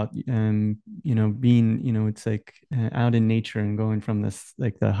story about, being, it's like out in nature and going from this,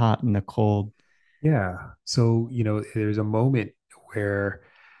 like the hot and the cold. Yeah. So, there's a moment where,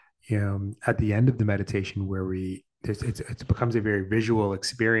 at the end of the meditation where it becomes a very visual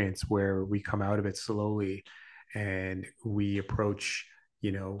experience where we come out of it slowly, and we approach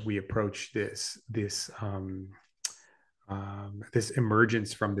this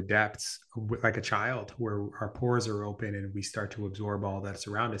emergence from the depths like a child, where our pores are open and we start to absorb all that's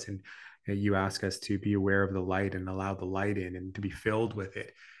around us. And you ask us to be aware of the light and allow the light in and to be filled with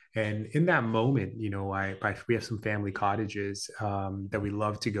it. And in that moment, we have some family cottages that we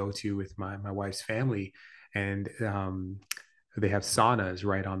love to go to with my wife's family, and they have saunas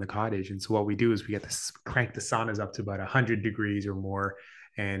right on the cottage. And so what we do is we get to crank the saunas up to about 100 degrees or more,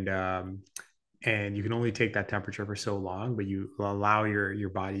 and you can only take that temperature for so long, but you allow your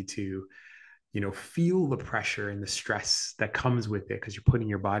body to feel the pressure and the stress that comes with it, because you're putting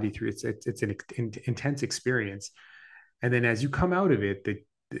your body through it's an intense experience. And then as you come out of it,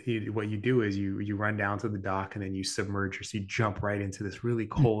 what you do is you run down to the dock, and then you submerge, or so you jump right into this really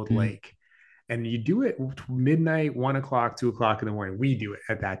cold Mhm. lake. And you do it midnight, 1 o'clock, 2 o'clock in the morning. We do it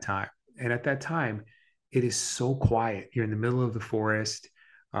at that time. And at that time, it is so quiet. You're in the middle of the forest.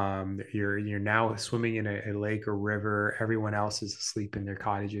 You're now swimming in a lake or river. Everyone else is asleep in their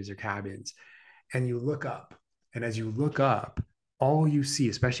cottages or cabins. And you look up. And as you look up, all you see,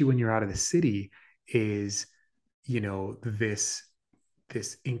 especially when you're out of the city, is,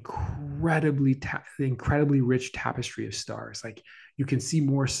 this incredibly rich tapestry of stars. Like, you can see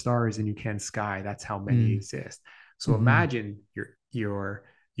more stars than you can sky. That's how many Mm. exist. So Mhm. imagine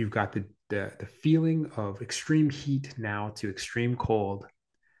you've got the feeling of extreme heat now to extreme cold,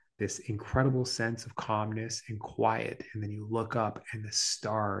 this incredible sense of calmness and quiet. And then you look up and the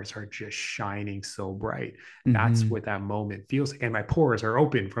stars are just shining so bright. That's Mhm. what that moment feels like. And my pores are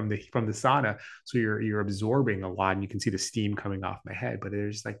open from the sauna. So you're absorbing a lot, and you can see the steam coming off my head. But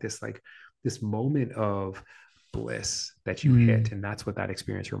there's this moment of bliss that you hit. Mm. And that's what that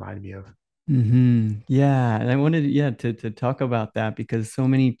experience reminded me of. Yeah, and I wanted, yeah, to talk about that, because so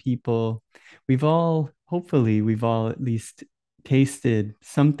many people, hopefully, we've all at least tasted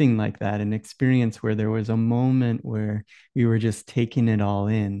something like that, an experience where there was a moment where we were just taking it all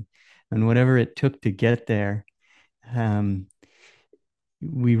in, and whatever it took to get there, um,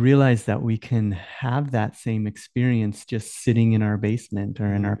 we realized that we can have that same experience just sitting in our basement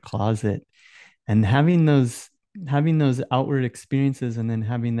or in Mm, our closet, and having those outward experiences, and then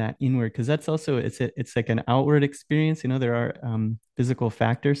having that inward, because that's also, it's like an outward experience. There are physical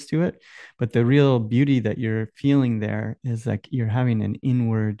factors to it, but the real beauty that you're feeling there is like you're having an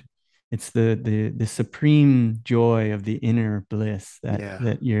inward. It's the supreme joy of the inner bliss that yeah.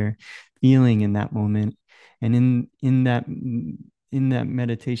 that you're feeling in that moment. And in that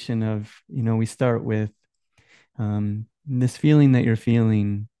meditation of, we start with this feeling that you're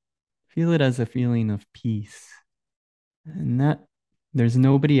feeling. Feel it as a feeling of peace, and that there's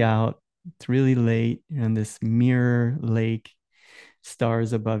nobody out. It's really late. You're on this mirror lake,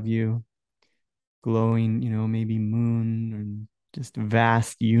 stars above you, glowing, maybe moon and just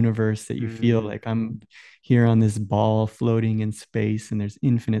vast universe that you feel Mm, like I'm here on this ball floating in space and there's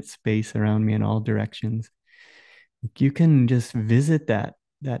infinite space around me in all directions. Like you can just visit that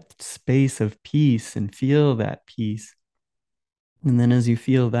space of peace and feel that peace. And then as you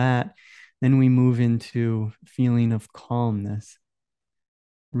feel that, then we move into feeling of calmness,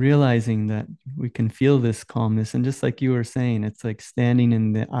 realizing that we can feel this calmness. And just like you were saying, it's like standing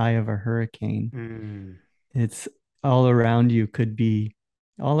in the eye of a hurricane. mm, It's all around you could be,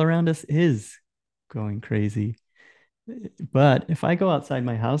 all around us is going crazy. But if I go outside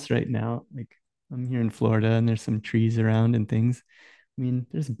my house right now, like I'm here in Florida and there's some trees around and things. I mean,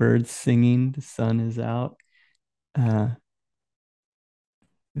 there's birds singing, the sun is out. Uh,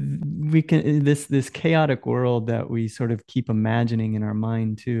 we can this chaotic world that we sort of keep imagining in our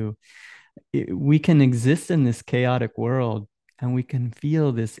mind too. We can exist in this chaotic world and we can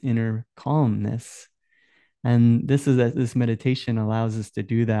feel this inner calmness, and this meditation allows us to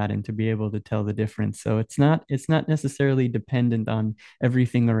do that and to be able to tell the difference. So it's not necessarily dependent on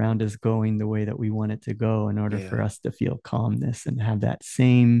everything around us going the way that we want it to go in order for yeah. us to feel calmness and have that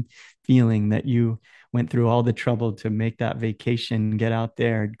same feeling that you went through all the trouble to make that vacation, get out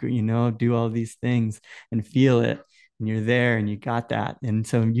there, do all these things and feel it. And you're there and you got that. And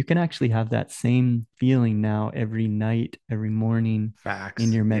so you can actually have that same feeling now every night, every morning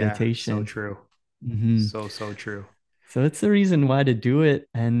in Facts. your Yeah. So meditation. true. Mhm. So, so true. So it's the reason why to do it.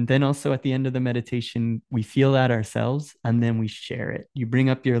 And then also at the end of the meditation, we feel that ourselves and then we share it. You bring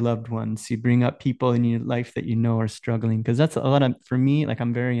up your loved ones, you bring up people in your life that you know are struggling. Because that's a lot of, for me, like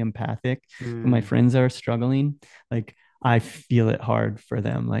I'm very empathic. When my Mm, friends are struggling, like I feel it hard for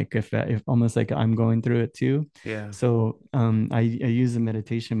them. Like if almost like I'm going through it too. yeah. So I use the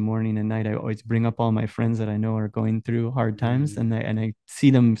meditation morning and night. I always bring up all my friends that I know are going through hard times, Mm, and I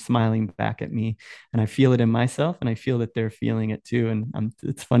see them smiling back at me, and I feel it in myself and I feel that they're feeling it too. And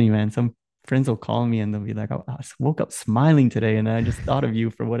it's funny, man. Some friends will call me and they'll be like, "Oh, I woke up smiling today and I just thought of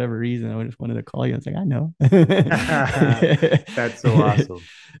you for whatever reason. I just wanted to call you." I was like, I know. that's so awesome.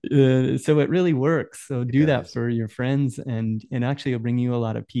 So it really works. So It do that does. for your friends, and actually it'll bring you a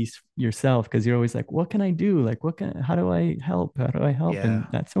lot of peace yourself, because you're always like, what can I do? Like, how do I help? How do I help? Yeah. And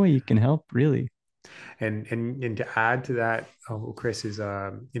that's the way you can help, really. And to add to that, Chris is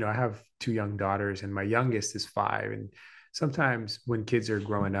I have two young daughters, and my youngest is 5. And sometimes when kids are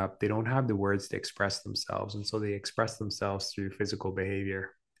growing up, they don't have the words to express themselves, and so they express themselves through physical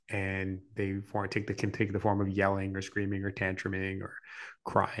behavior. And can take the form of yelling or screaming or tantruming or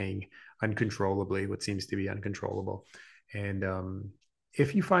crying uncontrollably, what seems to be uncontrollable. And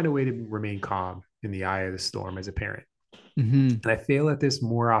if you find a way to remain calm in the eye of the storm as a parent, Hmm. and I fail at this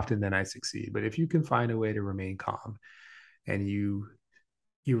more often than I succeed. But if you can find a way to remain calm and you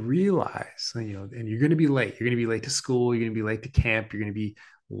realize, and you're going to be late. You're going to be late to school. You're going to be late to camp. You're going to be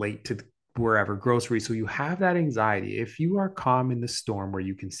late to wherever groceries. So you have that anxiety. If you are calm in the storm, where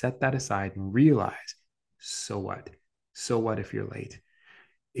you can set that aside and realize, so what? So what if you're late?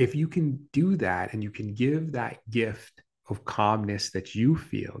 If you can do that and you can give that gift of calmness that you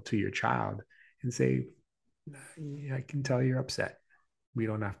feel to your child and say, I can tell you're upset. We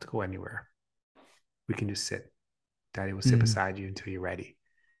don't have to go anywhere. We can just sit. Daddy will sit Hmm. beside you until you're ready.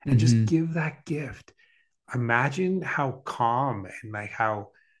 And just Hmm. give that gift. Imagine how calm and like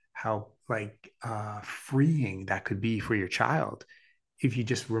how freeing that could be for your child if you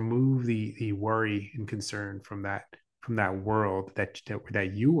just remove the worry and concern from that world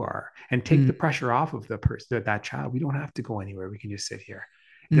that you are, and take the Hmm. pressure off of the person that child. We don't have to go anywhere. We can just sit here.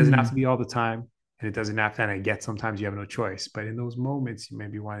 It doesn't have to Hmm. be all the time, and it doesn't have to. And I get sometimes you have no choice, but in those moments, you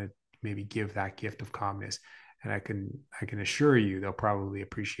maybe want to maybe give that gift of calmness. And I can assure you they'll probably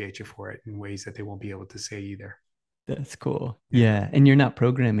appreciate you for it in ways that they won't be able to say either. That's cool. Yeah, Yeah. And you're not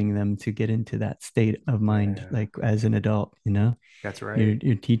programming them to get into that state of mind yeah, like as an adult, you know? that's You're right.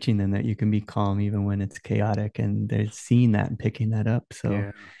 you're teaching them that you can be calm even when it's chaotic, and they're seeing that and picking that up. So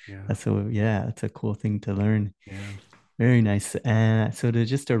Yeah, yeah, that's a cool thing to learn. yeah. Very nice. So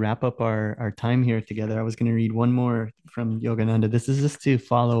to wrap up our time here together, I was going to read one more from Yogananda. This is just to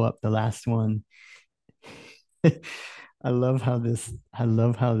follow up the last one. I love how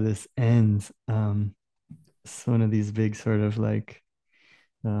this ends. It's one of these big sort of like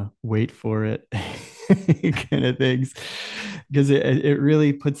wait for it kind of things, because it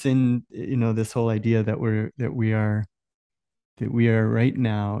really puts in, this whole idea that we are right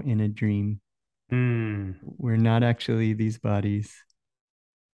now in a dream. Mm, We're not actually these bodies.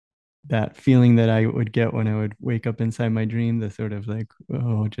 that feeling that I would get when I would wake up inside my dream, the sort of like,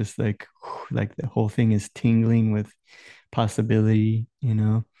 oh, just like the whole thing is tingling with possibility,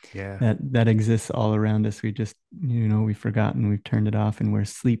 Yeah. that exists all around us. We just, we've forgotten, we've turned it off, and we're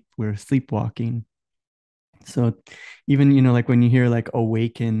sleepwalking. So even, like when you hear like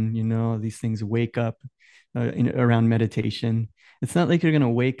awaken, these things wake up around meditation. It's not like you're going to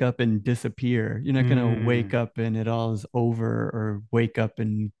wake up and disappear. You're not going to wake Mm, up and it all is over, or wake up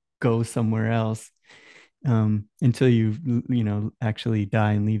and go somewhere else until actually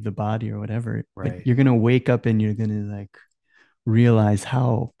die and leave the body or whatever. But right. you're going to wake up and you're going to like realize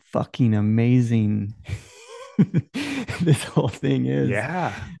how fucking amazing this whole thing is.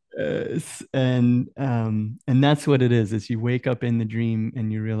 Yeah. And that's what it is you wake up in the dream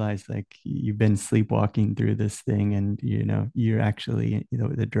and you realize like you've been sleepwalking through this thing, and you're actually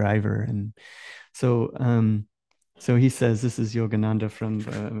the driver. And so he says, this is Yogananda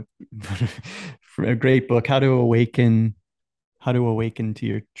from a great book, how to awaken to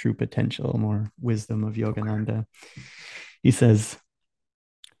your true potential, more wisdom of Okay. Yogananda. He says,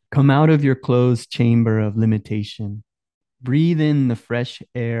 come out of your closed chamber of limitation. Breathe in the fresh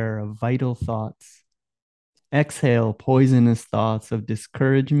air of vital thoughts. Exhale poisonous thoughts of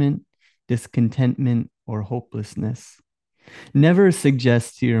discouragement, discontentment, or hopelessness. Never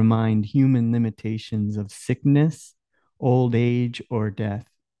suggest to your mind human limitations of sickness, old age, or death,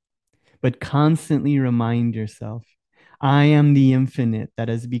 but constantly remind yourself, I am the infinite that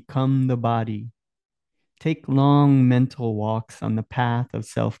has become the body. Take long mental walks on the path of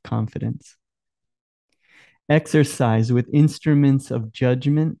self confidence. Exercise with instruments of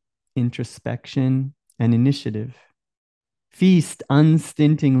judgment, introspection, and initiative. Feast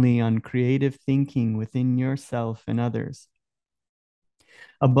unstintingly on creative thinking within yourself and others.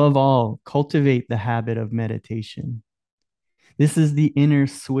 Above all, cultivate the habit of meditation. This is the inner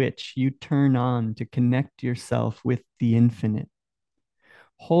switch you turn on to connect yourself with the infinite.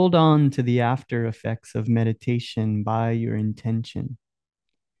 Hold on to the after effects of meditation by your intention.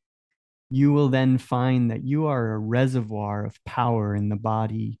 You will then find that you are a reservoir of power in the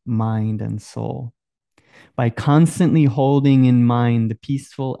body, mind, and soul. By constantly holding in mind the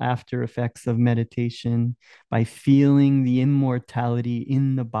peaceful after effects of meditation, by feeling the immortality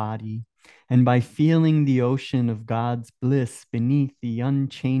in the body, and by feeling the ocean of God's bliss beneath the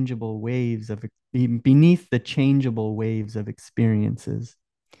changeable waves of experiences,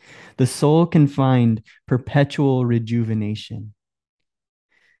 the soul can find perpetual rejuvenation.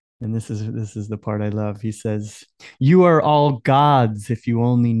 And this is the part I love. He says, "You are all gods if you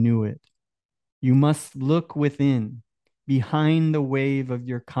only knew it. You must look within. Behind the wave of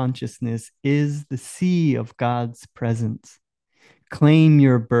your consciousness is the sea of God's presence. Claim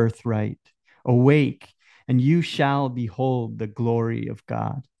your birthright. Awake, and you shall behold the glory of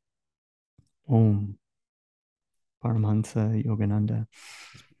God." Om. Paramhansa Yogananda.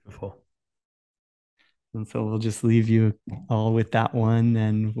 It's beautiful. And so we'll just leave you all with that one,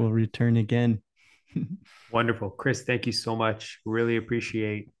 and we'll return again. Wonderful. Chris, thank you so much. Really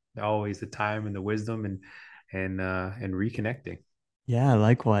appreciate always the time and the wisdom and reconnecting. Yeah,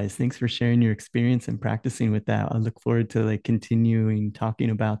 likewise. Thanks for sharing your experience and practicing with that. I look forward to like continuing talking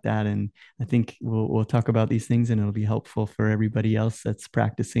about that, and I think we'll talk about these things, and it'll be helpful for everybody else that's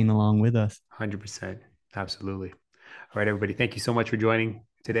practicing along with us. 100%. Absolutely. All right, everybody. Thank you so much for joining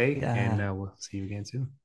today, and Yeah. we'll see you again soon.